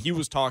conference, and he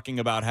was talking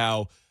about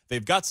how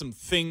they've got some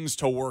things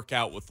to work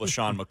out with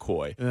LaShawn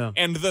McCoy. Yeah.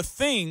 And the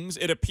things,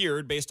 it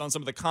appeared, based on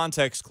some of the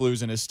context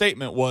clues in his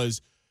statement,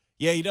 was,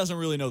 he doesn't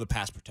really know the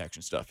pass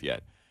protection stuff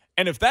yet.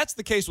 And if that's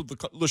the case with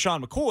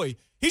LaShawn McCoy,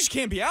 he just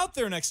can't be out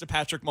there next to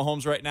Patrick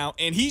Mahomes right now,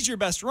 and he's your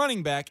best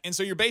running back, and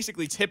so you're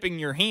basically tipping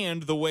your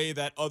hand the way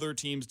that other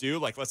teams do.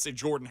 Like, let's say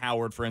Jordan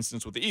Howard, for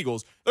instance, with the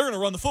Eagles. They're going to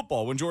run the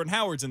football when Jordan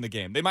Howard's in the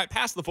game. They might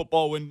pass the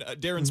football when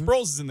Darren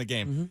Sproles is in the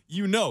game.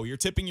 You're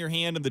tipping your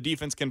hand, and the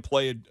defense can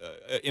play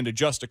and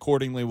adjust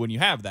accordingly when you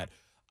have that.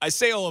 I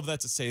say all of that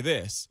to say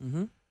this.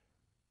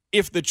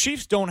 If the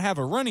Chiefs don't have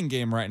a running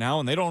game right now,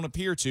 and they don't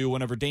appear to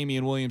whenever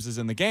Damian Williams is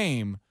in the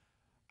game,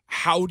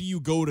 how do you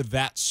go to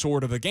that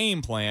sort of a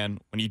game plan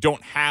when you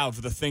don't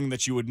have the thing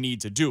that you would need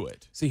to do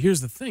it? See,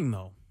 here's the thing,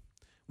 though.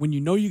 When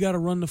you know you got to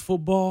run the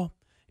football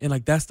and,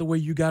 like, that's the way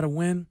you got to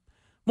win,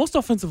 most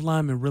offensive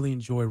linemen really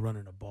enjoy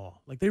running the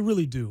ball. Like, they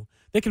really do.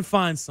 They can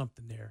find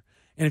something there.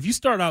 And if you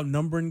start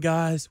outnumbering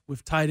guys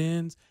with tight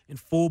ends and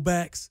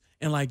fullbacks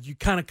and, like, you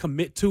kind of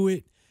commit to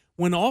it,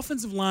 when the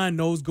offensive line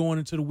knows going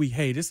into the week,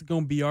 hey, this is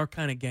going to be our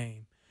kind of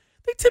game,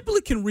 they typically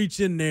can reach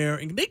in there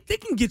and they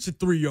can get you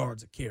 3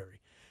 yards a carry.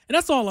 And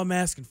that's all I'm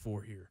asking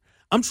for here.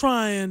 I'm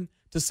trying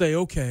to say,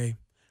 okay,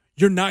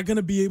 you're not going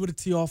to be able to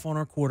tee off on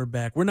our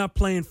quarterback. We're not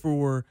playing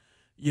for,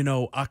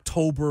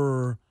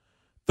 October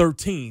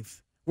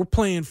 13th. We're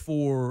playing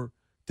for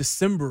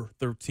December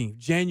 13th,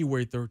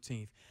 January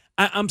 13th.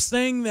 I'm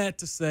saying that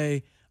to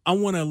say I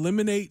want to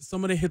eliminate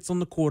some of the hits on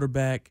the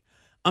quarterback.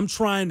 I'm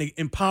trying to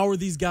empower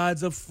these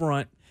guys up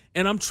front,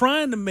 and I'm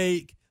trying to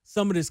make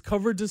some of this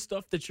coverage and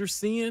stuff that you're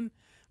seeing,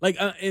 like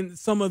and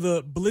some of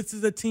the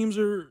blitzes that teams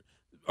are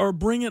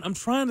bringing, I'm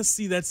trying to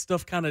see that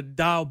stuff kind of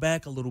dial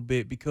back a little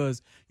bit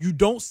because you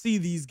don't see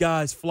these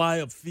guys fly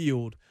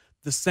upfield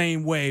the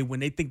same way when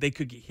they think they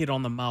could get hit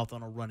on the mouth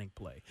on a running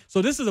play.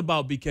 So this is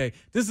about, BK,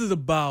 this is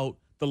about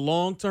the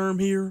long term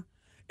here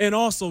and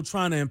also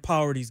trying to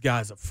empower these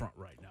guys up front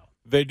right now.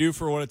 They do,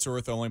 for what it's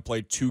worth, only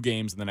play 2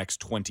 games in the next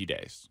 20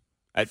 days.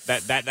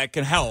 That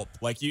can help.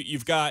 Like,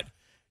 you've got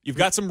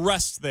some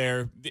rest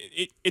there.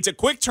 It's a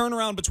quick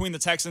turnaround between the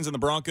Texans and the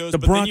Broncos. The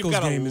but Broncos then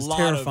you've got game is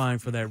terrifying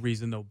for that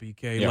reason, though,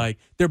 BK. Yeah. Like,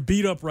 they're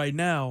beat up right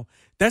now.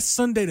 That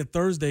Sunday to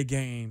Thursday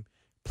game,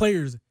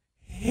 players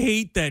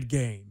hate that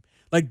game.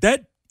 Like,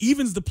 that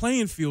evens the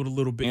playing field a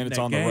little bit. And it's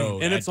on the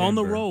road. And it's on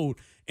the road.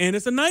 And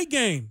it's a night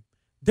game.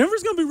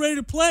 Denver's going to be ready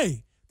to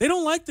play. They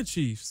don't like the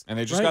Chiefs. And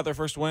they just got their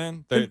first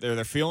win.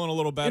 They're feeling a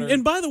little better.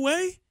 And by the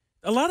way,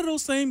 a lot of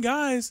those same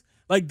guys,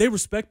 like, they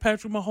respect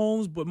Patrick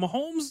Mahomes, but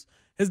Mahomes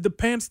has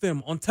depanced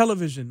them on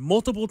television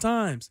multiple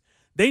times.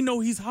 They know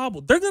he's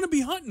hobbled. They're going to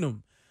be hunting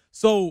him.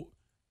 So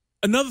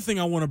another thing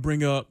I want to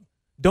bring up,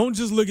 don't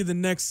just look at the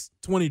next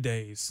 20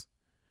 days.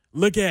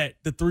 Look at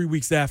the 3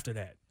 weeks after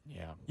that.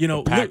 Yeah.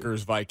 The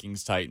Packers,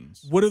 Vikings,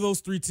 Titans. What do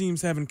those 3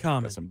 teams have in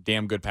common? Got some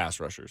damn good pass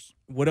rushers.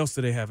 What else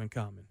do they have in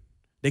common?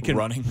 They can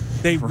running.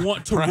 They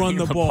want to run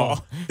the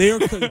ball. They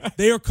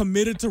are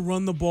committed to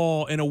run the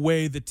ball in a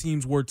way that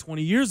teams were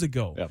 20 years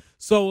ago. Yep.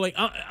 So, like,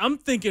 I'm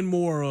thinking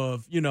more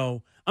of,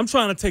 I'm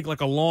trying to take,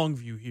 like, a long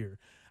view here.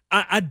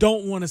 I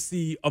don't want to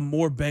see a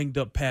more banged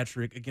up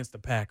Patrick against the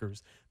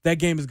Packers. That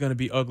game is going to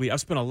be ugly.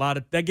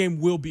 That game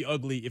will be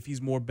ugly if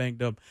he's more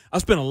banged up. I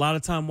spent a lot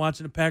of time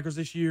watching the Packers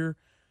this year.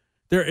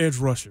 They're edge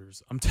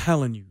rushers. I'm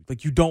telling you.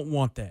 Like, you don't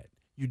want that.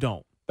 You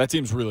don't. That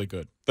team's really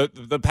good.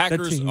 The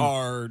Packers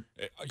are.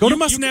 Go to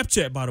my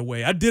Snapchat, by the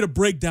way. I did a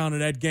breakdown of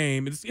that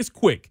game. It's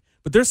quick,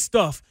 but there's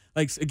stuff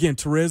like, again,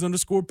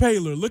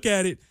 Terez_Paylor. Look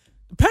at it.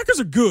 The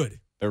Packers are good.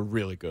 They're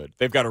really good.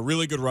 They've got a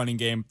really good running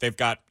game. They've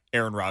got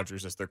Aaron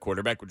Rodgers as their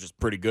quarterback, which is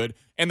pretty good.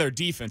 And their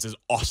defense is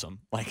awesome.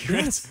 Like,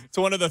 it's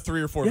one of the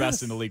 3 or 4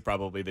 best in the league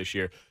probably this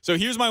year. So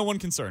here's my one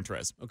concern,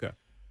 Terez. Okay.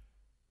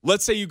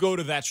 Let's say you go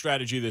to that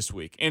strategy this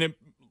week, and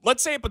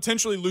let's say it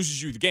potentially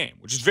loses you the game,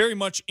 which is very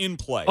much in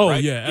play. Oh,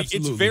 right? yeah,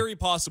 absolutely. It's very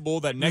possible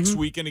that next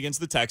weekend against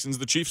the Texans,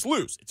 the Chiefs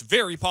lose. It's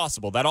very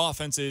possible. That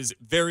offense is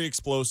very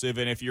explosive,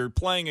 and if you're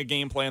playing a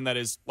game plan that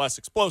is less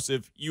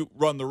explosive, you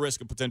run the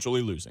risk of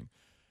potentially losing.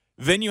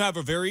 Then you have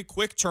a very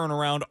quick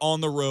turnaround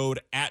on the road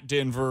at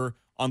Denver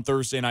on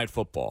Thursday Night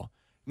Football.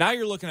 Now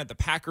you're looking at the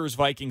Packers,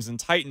 Vikings, and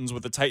Titans,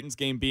 with the Titans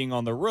game being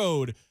on the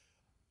road.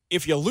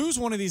 If you lose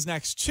one of these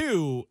next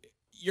 2,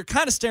 you're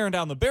kind of staring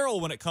down the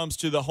barrel when it comes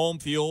to the home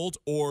field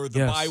or the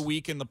bye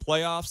week in the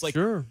playoffs. Like,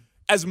 sure.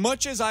 As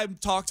much as I've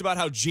talked about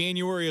how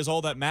January is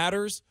all that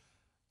matters,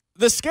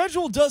 the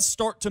schedule does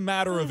start to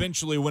matter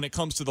eventually when it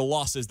comes to the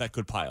losses that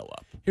could pile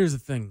up. Here's the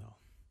thing, though.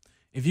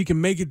 If you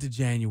can make it to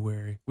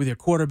January with your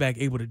quarterback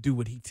able to do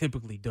what he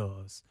typically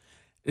does,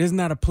 there's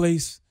not a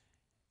place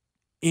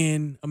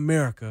in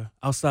America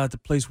outside the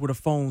place where the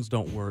phones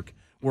don't work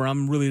where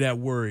I'm really that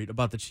worried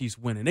about the Chiefs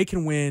winning. They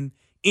can win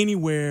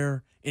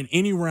anywhere in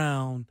any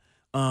round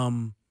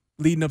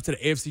leading up to the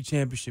AFC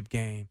Championship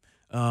game.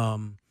 Now,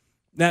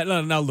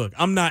 look,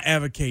 I'm not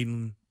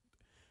advocating.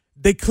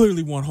 They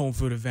clearly want home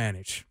field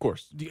advantage. Of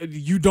course.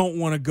 You don't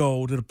want to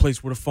go to the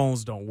place where the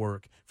phones don't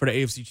work for the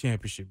AFC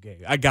Championship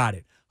game. I got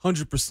it,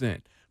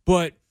 100%.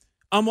 But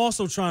I'm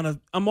also trying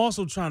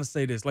to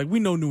say this. Like, we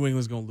know New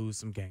England's going to lose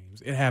some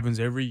games. It happens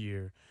every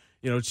year.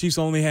 Chiefs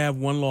only have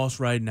 1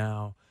 loss right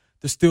now.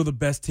 They're still the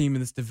best team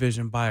in this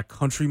division by a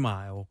country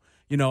mile.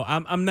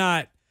 I'm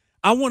not.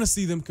 I want to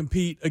see them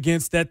compete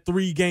against that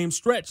 3-game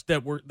stretch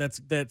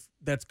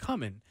that's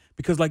coming,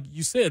 because, like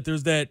you said,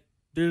 there's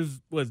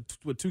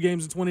 2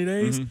 games in 20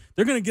 days. Mm-hmm.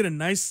 They're going to get a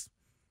nice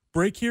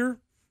break here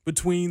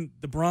between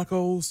the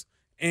Broncos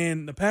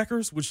and the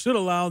Packers, which should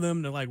allow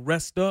them to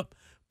rest up.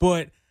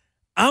 But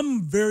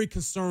I'm very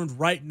concerned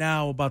right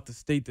now about the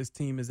state this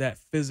team is at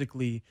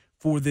physically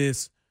for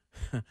this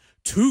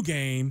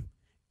 2-game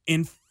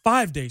in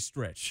 5-day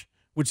stretch,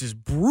 which is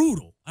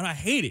brutal. And I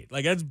hate it.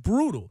 That's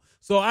brutal.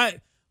 So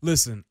I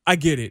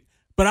get it.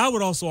 But I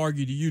would also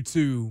argue to you,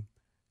 too,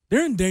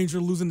 they're in danger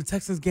of losing the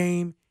Texans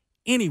game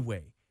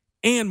anyway,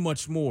 and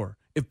much more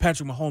if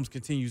Patrick Mahomes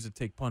continues to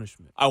take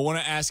punishment. I want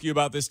to ask you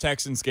about this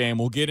Texans game.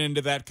 We'll get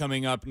into that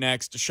coming up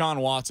next.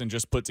 Deshaun Watson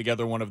just put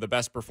together one of the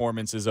best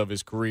performances of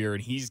his career,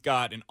 and he's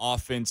got an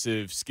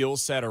offensive skill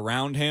set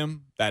around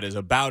him that is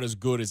about as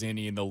good as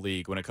any in the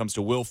league when it comes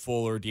to Will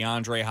Fuller,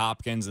 DeAndre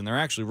Hopkins, and they're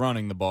actually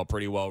running the ball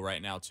pretty well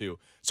right now, too.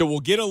 So we'll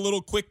get a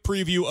little quick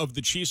preview of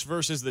the Chiefs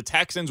versus the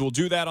Texans. We'll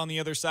do that on the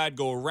other side,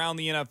 go around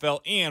the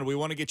NFL, and we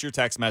want to get your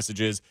text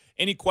messages.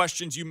 Any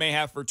questions you may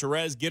have for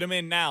Terez, get them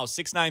in now.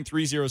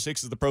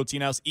 69306 is the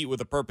Protein House Eat with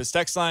a Purpose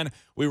text line.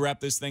 We wrap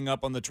this thing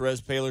up on the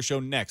Terez Paylor Show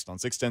next on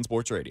 610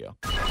 Sports Radio.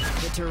 The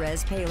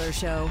Terez Paylor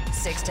Show,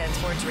 610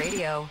 Sports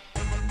Radio.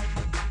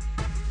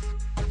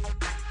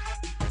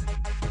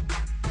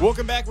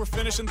 Welcome back. We're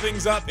finishing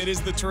things up. It is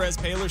the Terez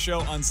Paylor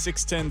Show on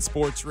 610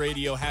 Sports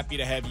Radio. Happy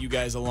to have you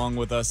guys along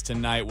with us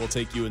tonight. We'll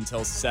take you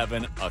until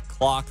 7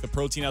 o'clock. The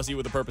Protein House Eat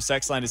with a Purpose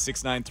text line is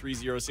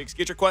 69306.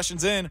 Get your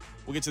questions in.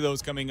 We'll get to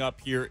those coming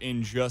up here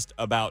in just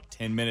about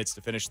 10 minutes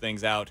to finish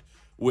things out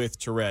with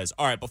Terez.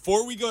 All right,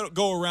 before we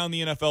go around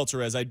the NFL,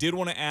 Terez, I did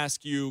want to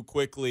ask you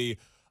quickly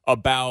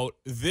about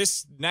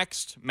this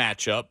next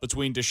matchup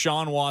between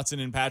Deshaun Watson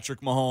and Patrick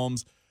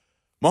Mahomes.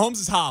 Mahomes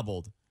is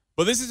hobbled.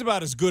 But this is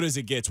about as good as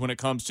it gets when it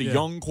comes to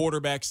young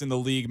quarterbacks in the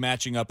league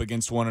matching up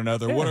against one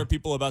another. Yeah. What are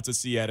people about to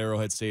see at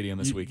Arrowhead Stadium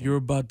this weekend? You're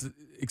about to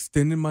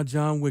extend my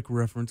John Wick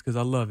reference because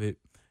I love it.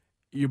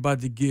 You're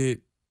about to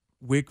get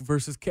Wick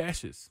versus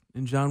Cassius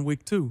in John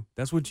Wick 2.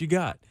 That's what you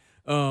got.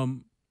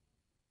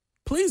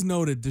 Please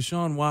know that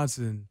Deshaun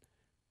Watson,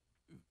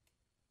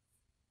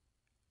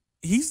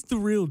 he's the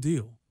real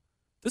deal.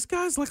 This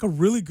guy's like a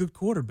really good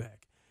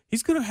quarterback.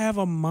 He's going to have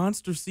a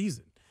monster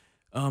season.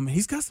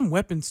 He's got some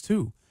weapons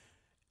too.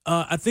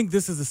 I think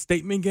this is a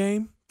statement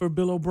game for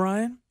Bill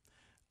O'Brien.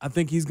 I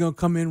think he's going to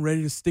come in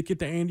ready to stick it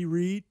to Andy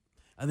Reid.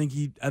 I think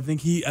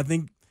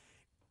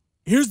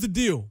here's the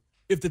deal.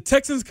 If the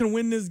Texans can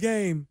win this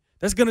game,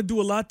 that's going to do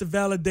a lot to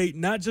validate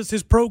not just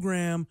his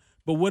program,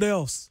 but what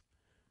else?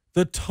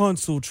 The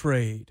Tunsil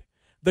trade,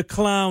 the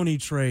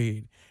Clowney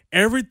trade,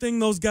 everything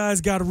those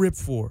guys got ripped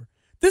for.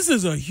 This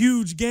is a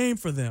huge game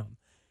for them.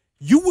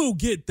 You will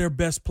get their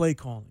best play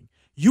calling.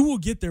 You will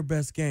get their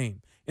best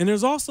game. And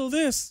there's also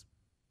this.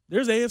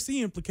 There's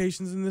AFC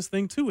implications in this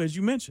thing, too, as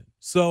you mentioned.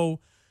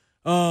 So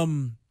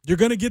you're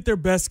going to get their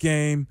best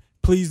game.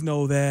 please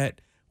know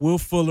that Will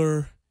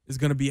Fuller is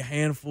going to be a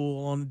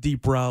handful on the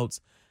deep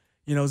routes.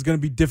 It's going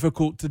to be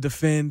difficult to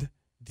defend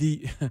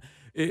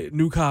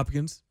Nuke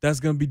Hopkins. That's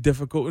going to be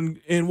difficult.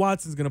 And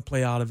Watson's going to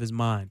play out of his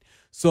mind.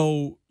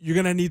 So you're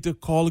going to need to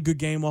call a good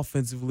game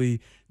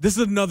offensively. This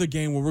is another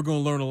game where we're going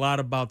to learn a lot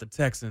about the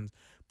Texans,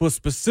 but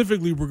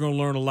specifically we're going to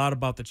learn a lot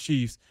about the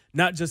Chiefs,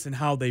 not just in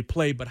how they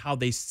play, but how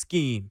they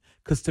scheme.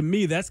 Because to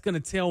me, that's going to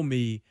tell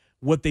me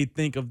what they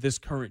think of this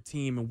current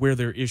team and where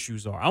their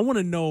issues are. I want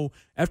to know,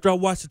 after I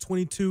watch the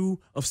 22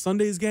 of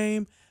Sunday's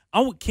game,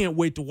 I can't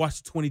wait to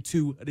watch the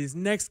 22 of this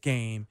next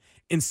game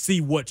and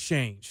see what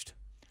changed.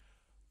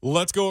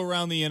 Let's go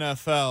around the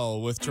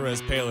NFL with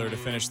Terez Paylor to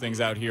finish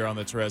things out here on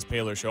the Terez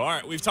Paylor Show. All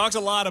right, we've talked a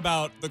lot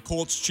about the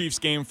Colts-Chiefs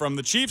game from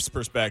the Chiefs'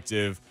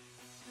 perspective.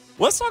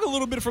 Let's talk a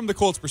little bit from the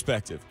Colts'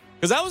 perspective,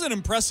 because that was an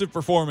impressive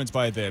performance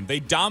by them. They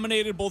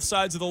dominated both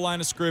sides of the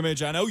line of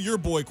scrimmage. I know your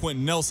boy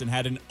Quentin Nelson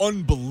had an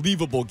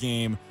unbelievable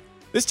game.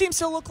 This team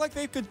still look like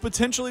they could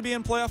potentially be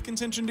in playoff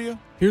contention to you?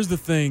 Here's the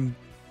thing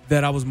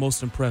that I was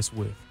most impressed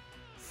with.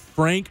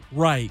 Frank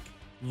Reich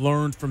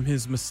learned from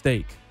his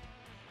mistake.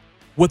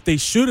 What they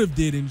should have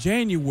did in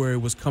January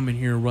was come in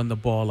here and run the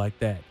ball like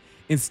that.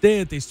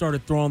 Instead, they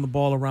started throwing the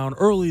ball around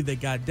early. They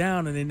got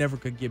down, and they never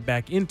could get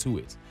back into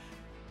it.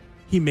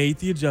 He made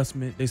the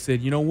adjustment. They said,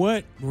 you know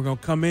what? We're going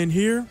to come in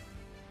here.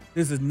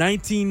 This is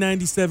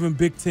 1997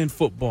 Big Ten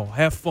football.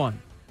 Have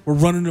fun. We're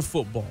running the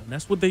football. And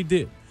that's what they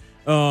did.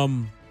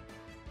 To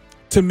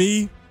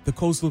me, the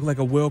Colts look like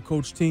a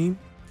well-coached team.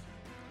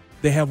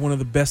 They have one of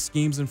the best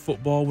schemes in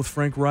football with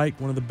Frank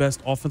Reich, one of the best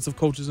offensive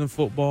coaches in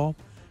football.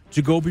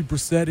 Jacoby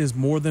Brissett is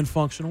more than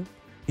functional.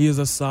 He is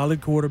a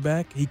solid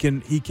quarterback. He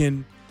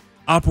can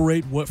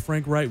operate what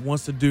Frank Reich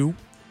wants to do.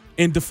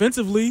 And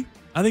defensively,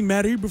 I think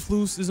Matt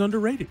Eberflus is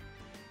underrated.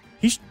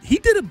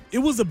 It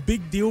was a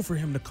big deal for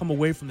him to come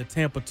away from the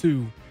Tampa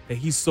 2 that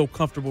he's so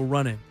comfortable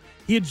running.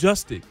 He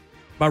adjusted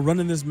by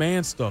running this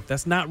man stuff.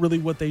 That's not really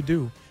what they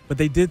do, but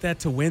they did that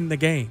to win the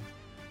game.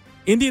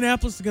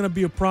 Indianapolis is going to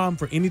be a problem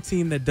for any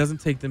team that doesn't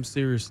take them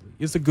seriously.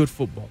 It's a good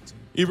football team.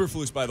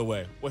 Eberflus, by the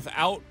way,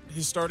 without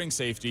his starting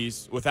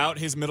safeties, without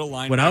his middle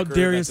linebacker, without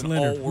Darius that's an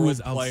Leonard, who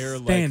is player,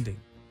 outstanding.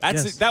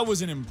 That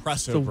was an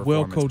impressive it's a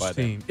performance well-coached by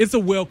team. them. It's a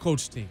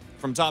well-coached team.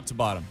 From top to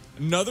bottom.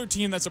 Another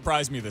team that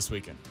surprised me this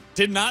weekend.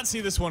 Did not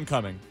see this one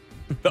coming.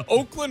 The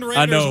Oakland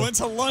Raiders went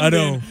to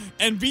London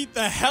and beat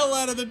the hell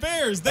out of the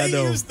Bears. They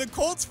used the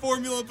Colts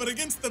formula, but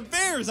against the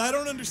Bears, I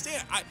don't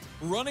understand.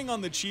 Running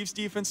on the Chiefs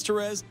defense,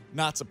 Terez,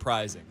 not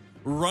surprising.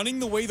 Running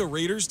the way the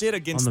Raiders did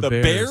against the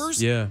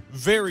Bears,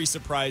 very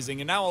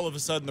surprising. And now all of a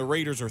sudden the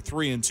Raiders are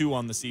 3-2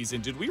 on the season.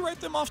 Did we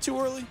write them off too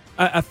early?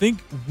 I think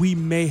we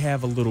may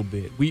have a little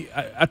bit.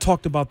 I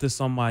talked about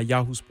this on my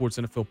Yahoo Sports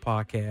NFL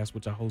podcast,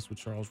 which I host with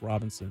Charles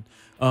Robinson.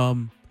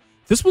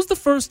 This was the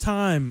first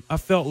time I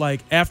felt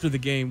like after the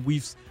game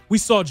we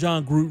saw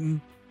John Gruden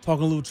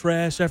talking a little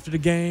trash after the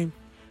game.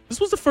 This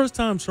was the first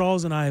time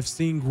Charles and I have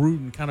seen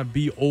Gruden kind of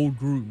be old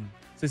Gruden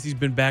since he's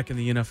been back in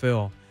the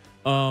NFL.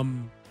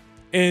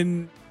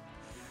 And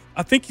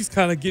I think he's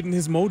kind of getting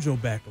his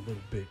mojo back a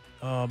little bit.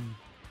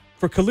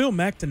 For Khalil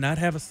Mack to not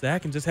have a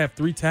sack and just have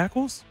 3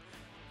 tackles,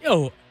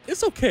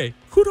 it's okay.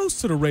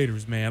 Kudos to the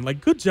Raiders, man. Like,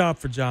 good job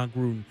for John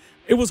Gruden.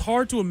 It was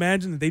hard to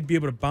imagine that they'd be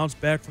able to bounce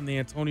back from the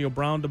Antonio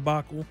Brown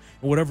debacle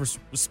and whatever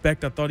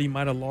respect I thought he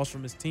might have lost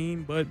from his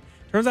team, but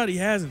turns out he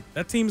hasn't.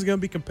 That team's going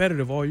to be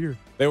competitive all year.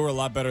 They were a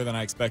lot better than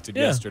I expected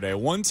yesterday.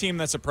 One team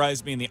that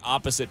surprised me in the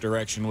opposite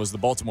direction was the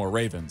Baltimore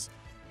Ravens.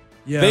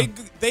 Yeah.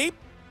 They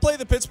play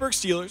the Pittsburgh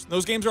Steelers.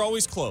 Those games are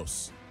always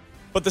close.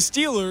 But the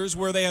Steelers,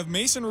 where they have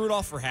Mason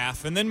Rudolph for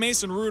half, and then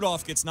Mason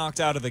Rudolph gets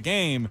knocked out of the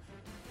game,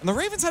 and the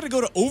Ravens had to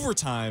go to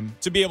overtime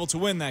to be able to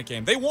win that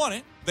game. They won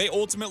it. They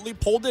ultimately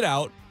pulled it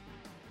out.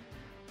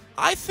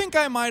 I think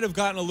I might have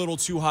gotten a little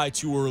too high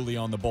too early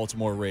on the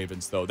Baltimore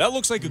Ravens, though. That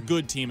looks like a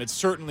good team. It's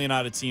certainly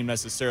not a team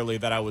necessarily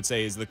that I would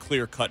say is the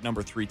clear-cut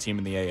number 3 team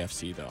in the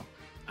AFC, though.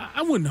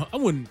 I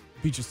wouldn't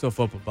beat yourself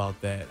up about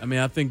that. I mean,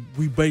 I think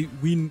we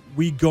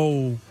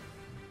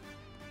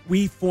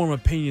form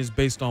opinions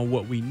based on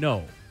what we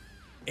know.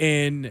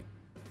 And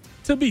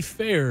to be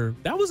fair,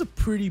 that was a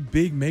pretty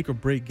big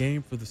make-or-break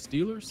game for the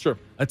Steelers. Sure.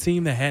 A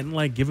team that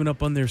hadn't, given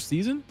up on their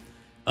season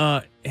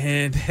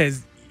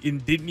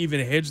and didn't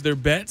even hedge their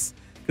bets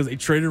because they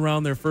traded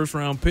around their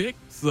first-round pick.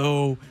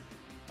 So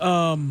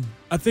I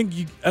think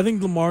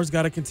Lamar's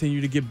got to continue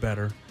to get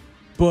better.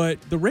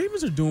 But the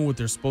Ravens are doing what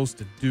they're supposed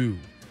to do.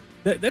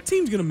 That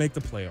team's going to make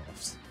the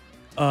playoffs.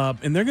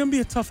 And they're going to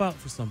be a tough out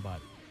for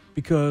somebody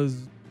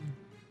because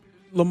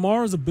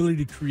Lamar's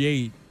ability to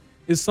create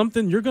is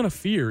something you're going to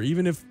fear,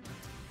 even if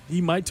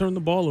he might turn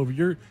the ball over.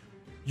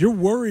 You're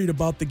worried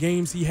about the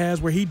games he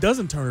has where he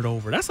doesn't turn it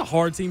over. That's a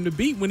hard team to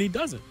beat when he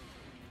doesn't.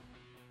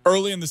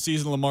 Early in the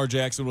season, Lamar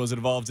Jackson was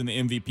involved in the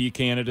MVP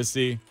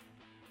candidacy.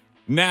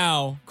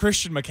 Now,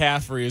 Christian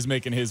McCaffrey is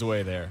making his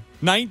way there.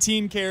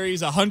 19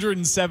 carries,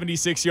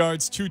 176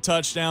 yards, 2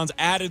 touchdowns,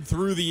 added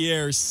through the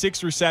air,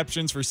 6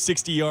 receptions for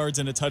 60 yards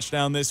and a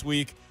touchdown this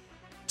week.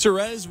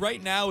 Terez,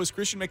 right now, is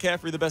Christian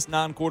McCaffrey the best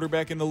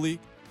non-quarterback in the league?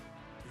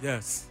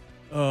 Yes.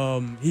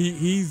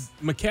 He's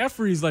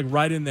McCaffrey's like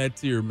right in that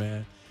tier,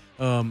 man.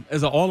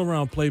 As an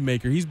all-around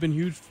playmaker, he's been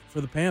huge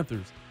for the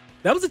Panthers.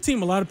 That was a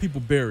team a lot of people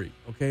buried.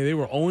 Okay, they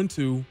were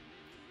 0-2.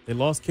 They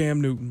lost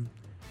Cam Newton,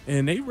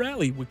 and they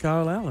rallied with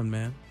Kyle Allen,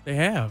 man. They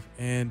have,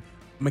 and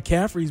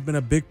McCaffrey's been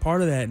a big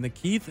part of that. And the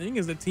key thing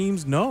is that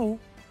teams know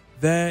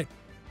that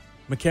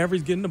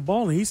McCaffrey's getting the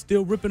ball, and he's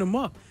still ripping them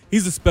up.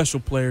 He's a special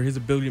player. His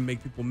ability to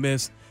make people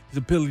miss, his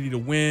ability to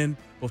win,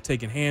 both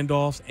taking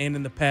handoffs and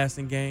in the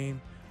passing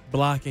game,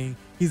 blocking.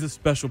 He's a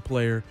special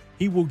player.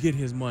 He will get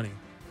his money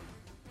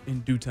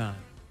in due time.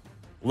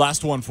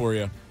 Last one for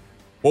you.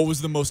 What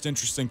was the most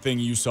interesting thing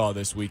you saw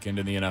this weekend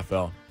in the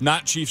NFL?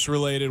 Not Chiefs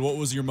related. What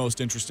was your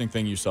most interesting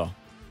thing you saw?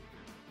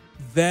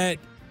 That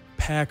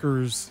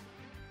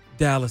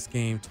Packers-Dallas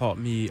game taught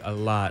me a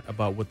lot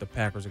about what the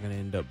Packers are going to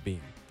end up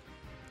being.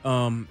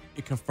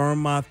 It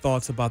confirmed my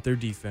thoughts about their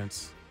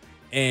defense.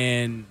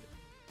 And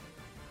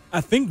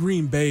I think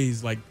Green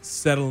Bay's like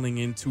settling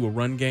into a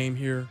run game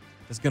here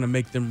that's going to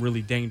make them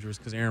really dangerous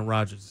because Aaron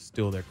Rodgers is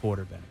still their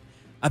quarterback.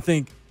 I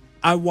think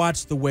I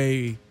watched the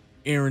way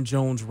Aaron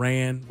Jones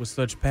ran with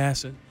such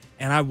passion,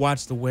 and I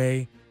watched the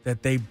way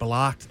that they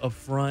blocked up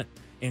front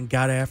and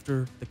got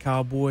after the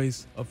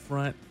Cowboys up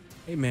front.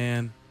 Hey,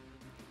 man,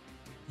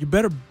 you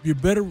better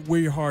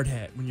wear your hard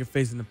hat when you're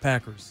facing the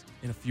Packers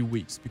in a few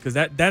weeks because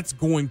that's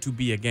going to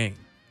be a game.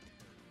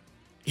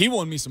 He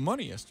won me some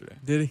money yesterday.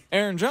 Did he?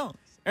 Aaron Jones.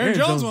 Aaron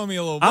Jones won me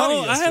a little money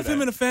yesterday. I have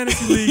him in a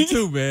fantasy league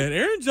too, man.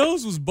 Aaron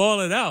Jones was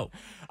balling out.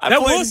 That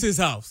was his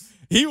house.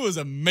 He was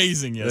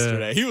amazing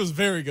yesterday. Yeah. He was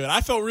very good.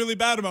 I felt really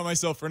bad about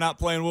myself for not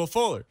playing Will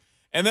Fuller.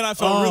 And then I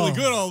felt really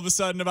good all of a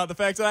sudden about the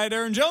fact that I had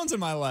Aaron Jones in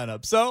my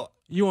lineup. So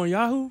you on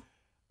Yahoo?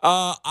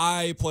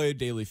 I played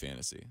daily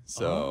fantasy.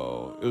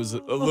 So it was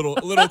a little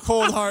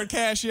cold hard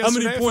cash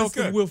yesterday. How many points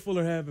did Will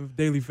Fuller have in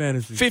daily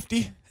fantasy?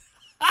 50.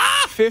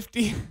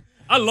 50.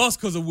 I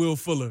lost because of Will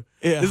Fuller.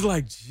 Yeah. It's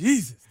like,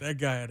 Jesus, that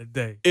guy had a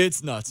day.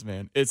 It's nuts,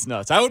 man. It's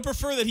nuts. I would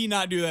prefer that he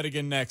not do that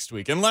again next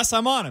week, unless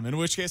I'm on him, in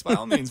which case, by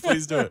all means,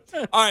 please do it.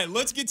 All right,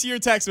 let's get to your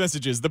text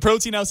messages. The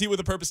Protein House Heat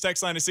with a Purpose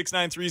text line is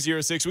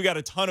 69306. We got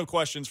a ton of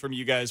questions from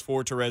you guys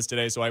for Terez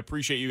today, so I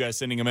appreciate you guys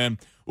sending them in.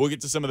 We'll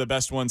get to some of the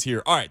best ones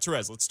here. All right,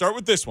 Terez, let's start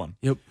with this one.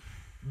 Yep.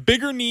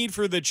 Bigger need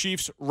for the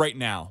Chiefs right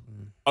now,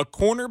 a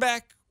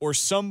cornerback or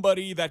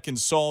somebody that can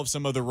solve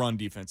some of the run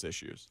defense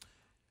issues?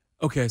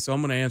 Okay, so I'm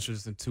going to answer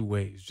this in two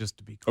ways, just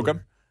to be clear. Okay.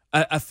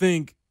 I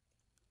think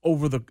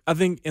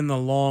in the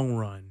long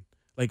run,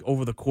 like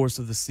over the course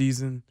of the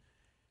season,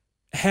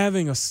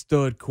 having a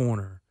stud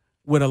corner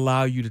would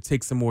allow you to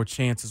take some more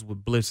chances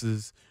with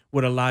blitzes,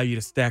 would allow you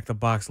to stack the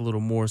box a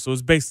little more. So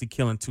it's basically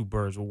killing two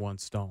birds with one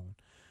stone.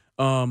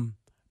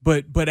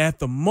 But at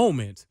the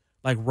moment,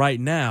 like right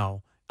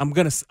now, I'm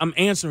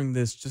answering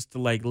this just to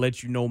like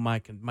let you know my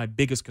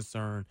biggest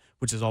concern,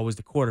 which is always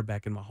the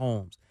quarterback in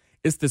Mahomes.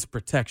 It's this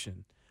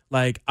protection.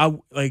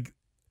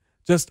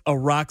 Just a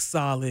rock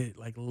solid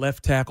like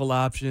left tackle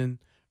option,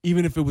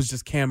 even if it was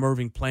just Cam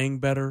Irving playing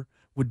better,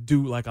 would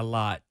do like a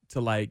lot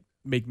to like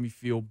make me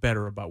feel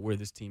better about where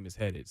this team is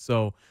headed.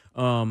 So,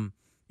 I'm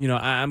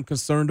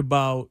concerned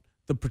about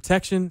the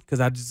protection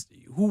because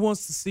who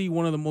wants to see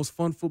one of the most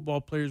fun football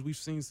players we've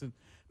seen since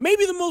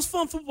maybe the most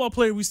fun football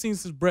player we've seen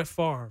since Brett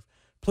Favre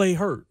play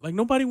hurt? Like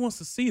nobody wants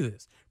to see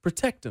this.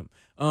 Protect him.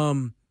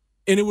 And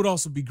it would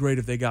also be great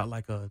if they got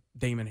like a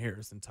Damon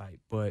Harrison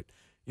type, but.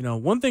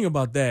 One thing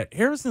about that,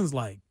 Harrison's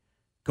like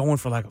going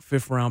for like a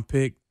 5th round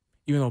pick,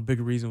 even though a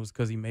big reason was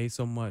because he made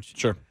so much.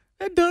 Sure.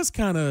 That does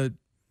kind of,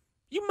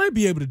 you might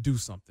be able to do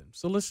something.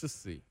 So let's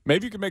just see.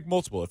 Maybe you could make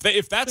multiple.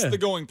 If that's the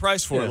going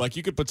price for it, like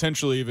you could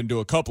potentially even do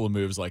a couple of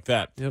moves like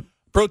that. Yep.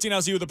 Protein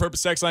House, you with the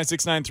Purpose text line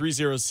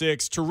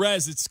 69306.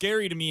 Terez, it's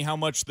scary to me how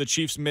much the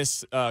Chiefs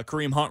miss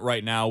Kareem Hunt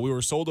right now. We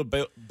were sold a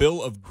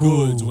bill of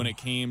goods when it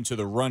came to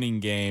the running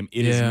game.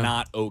 It is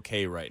not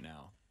okay right now.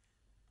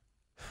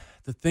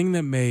 The thing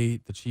that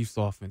made the Chiefs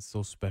offense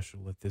so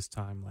special at this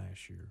time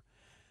last year,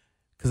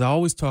 because I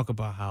always talk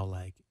about how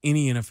like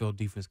any NFL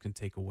defense can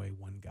take away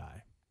one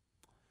guy.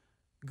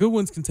 Good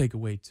ones can take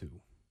away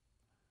two.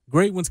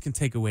 Great ones can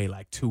take away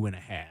like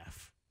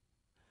 2.5.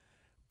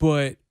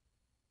 But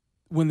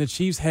when the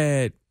Chiefs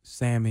had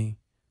Sammy,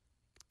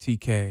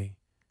 TK,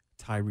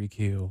 Tyreek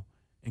Hill,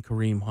 and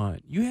Kareem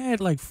Hunt, you had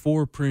like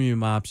 4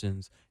 premium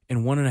options,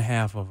 and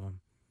 1.5 of them,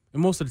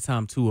 and most of the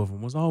time 2 of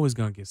them, was always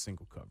going to get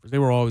single coverage. They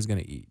were always going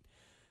to eat.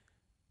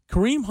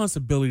 Kareem Hunt's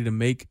ability to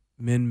make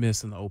men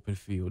miss in the open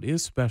field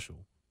is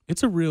special.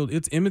 It's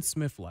Emmitt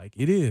Smith-like.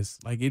 It is.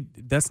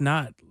 That's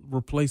not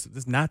replaceable.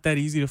 It's not that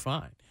easy to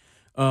find.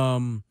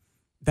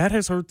 That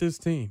has hurt this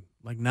team,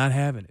 like not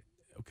having it,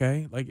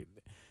 okay? Like,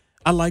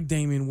 I like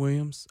Damian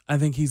Williams. I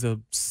think he's a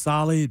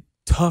solid,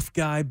 tough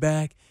guy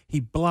back.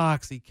 He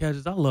blocks, he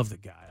catches. I love the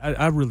guy.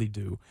 I really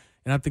do.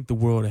 And I think the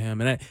world of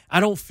him. And I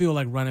don't feel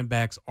like running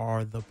backs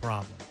are the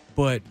problem.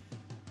 But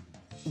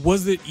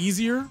was it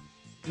easier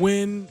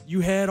when you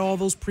had all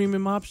those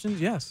premium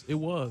options? Yes, it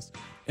was.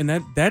 And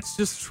that's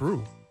just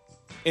true.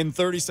 In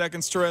 30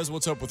 seconds, Terez,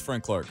 what's up with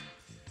Frank Clark?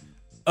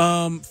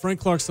 Frank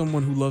Clark's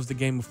someone who loves the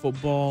game of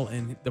football,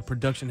 and the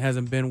production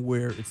hasn't been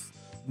where it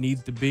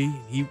needs to be.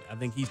 I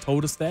think he's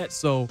told us that.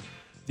 So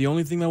the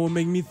only thing that would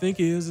make me think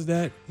is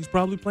that he's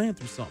probably playing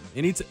through something.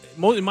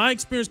 And in my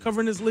experience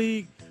covering this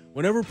league,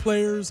 whenever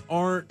players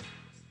aren't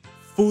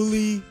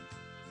fully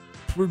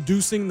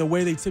producing the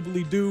way they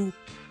typically do,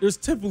 there's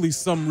typically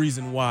some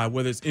reason why,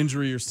 whether it's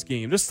injury or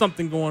scheme. There's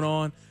something going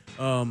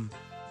on.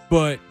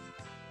 But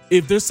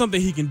if there's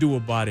something he can do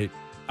about it,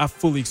 I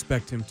fully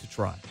expect him to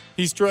try.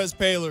 He's Terez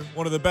Paylor,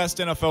 one of the best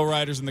NFL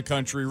writers in the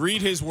country.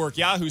 Read his work.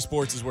 Yahoo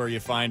Sports is where you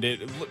find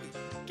it.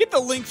 Get the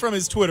link from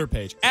his Twitter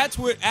page, at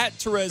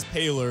Terez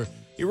Paylor.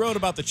 He wrote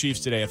about the Chiefs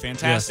today, a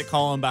fantastic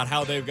column about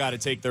how they've got to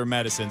take their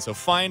medicine. So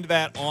find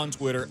that on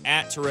Twitter,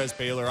 at Terez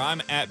Paylor.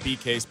 I'm at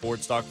BK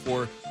Sports Talk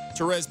for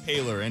Terez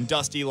Paylor and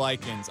Dusty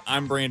Likens.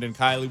 I'm Brandon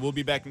Kiley. We'll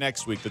be back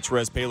next week, the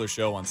Terez Paylor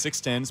Show on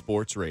 610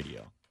 Sports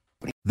Radio.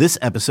 This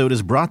episode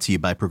is brought to you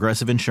by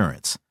Progressive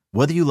Insurance.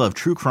 Whether you love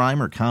true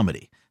crime or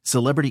comedy,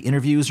 celebrity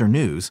interviews or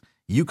news,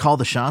 you call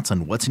the shots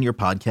on what's in your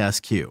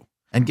podcast queue.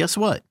 And guess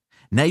what?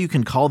 Now you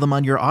can call them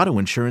on your auto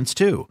insurance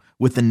too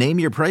with the Name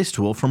Your Price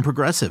tool from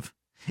Progressive.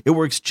 It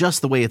works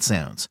just the way it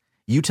sounds.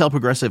 You tell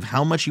Progressive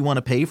how much you want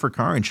to pay for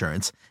car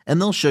insurance, and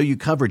they'll show you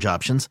coverage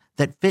options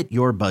that fit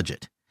your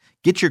budget.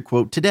 Get your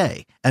quote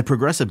today at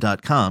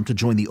Progressive.com to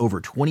join the over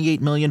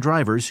 28 million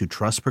drivers who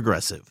trust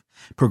Progressive.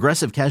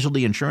 Progressive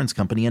Casualty Insurance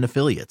Company and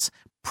Affiliates.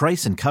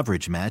 Price and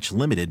coverage match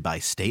limited by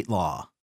state law.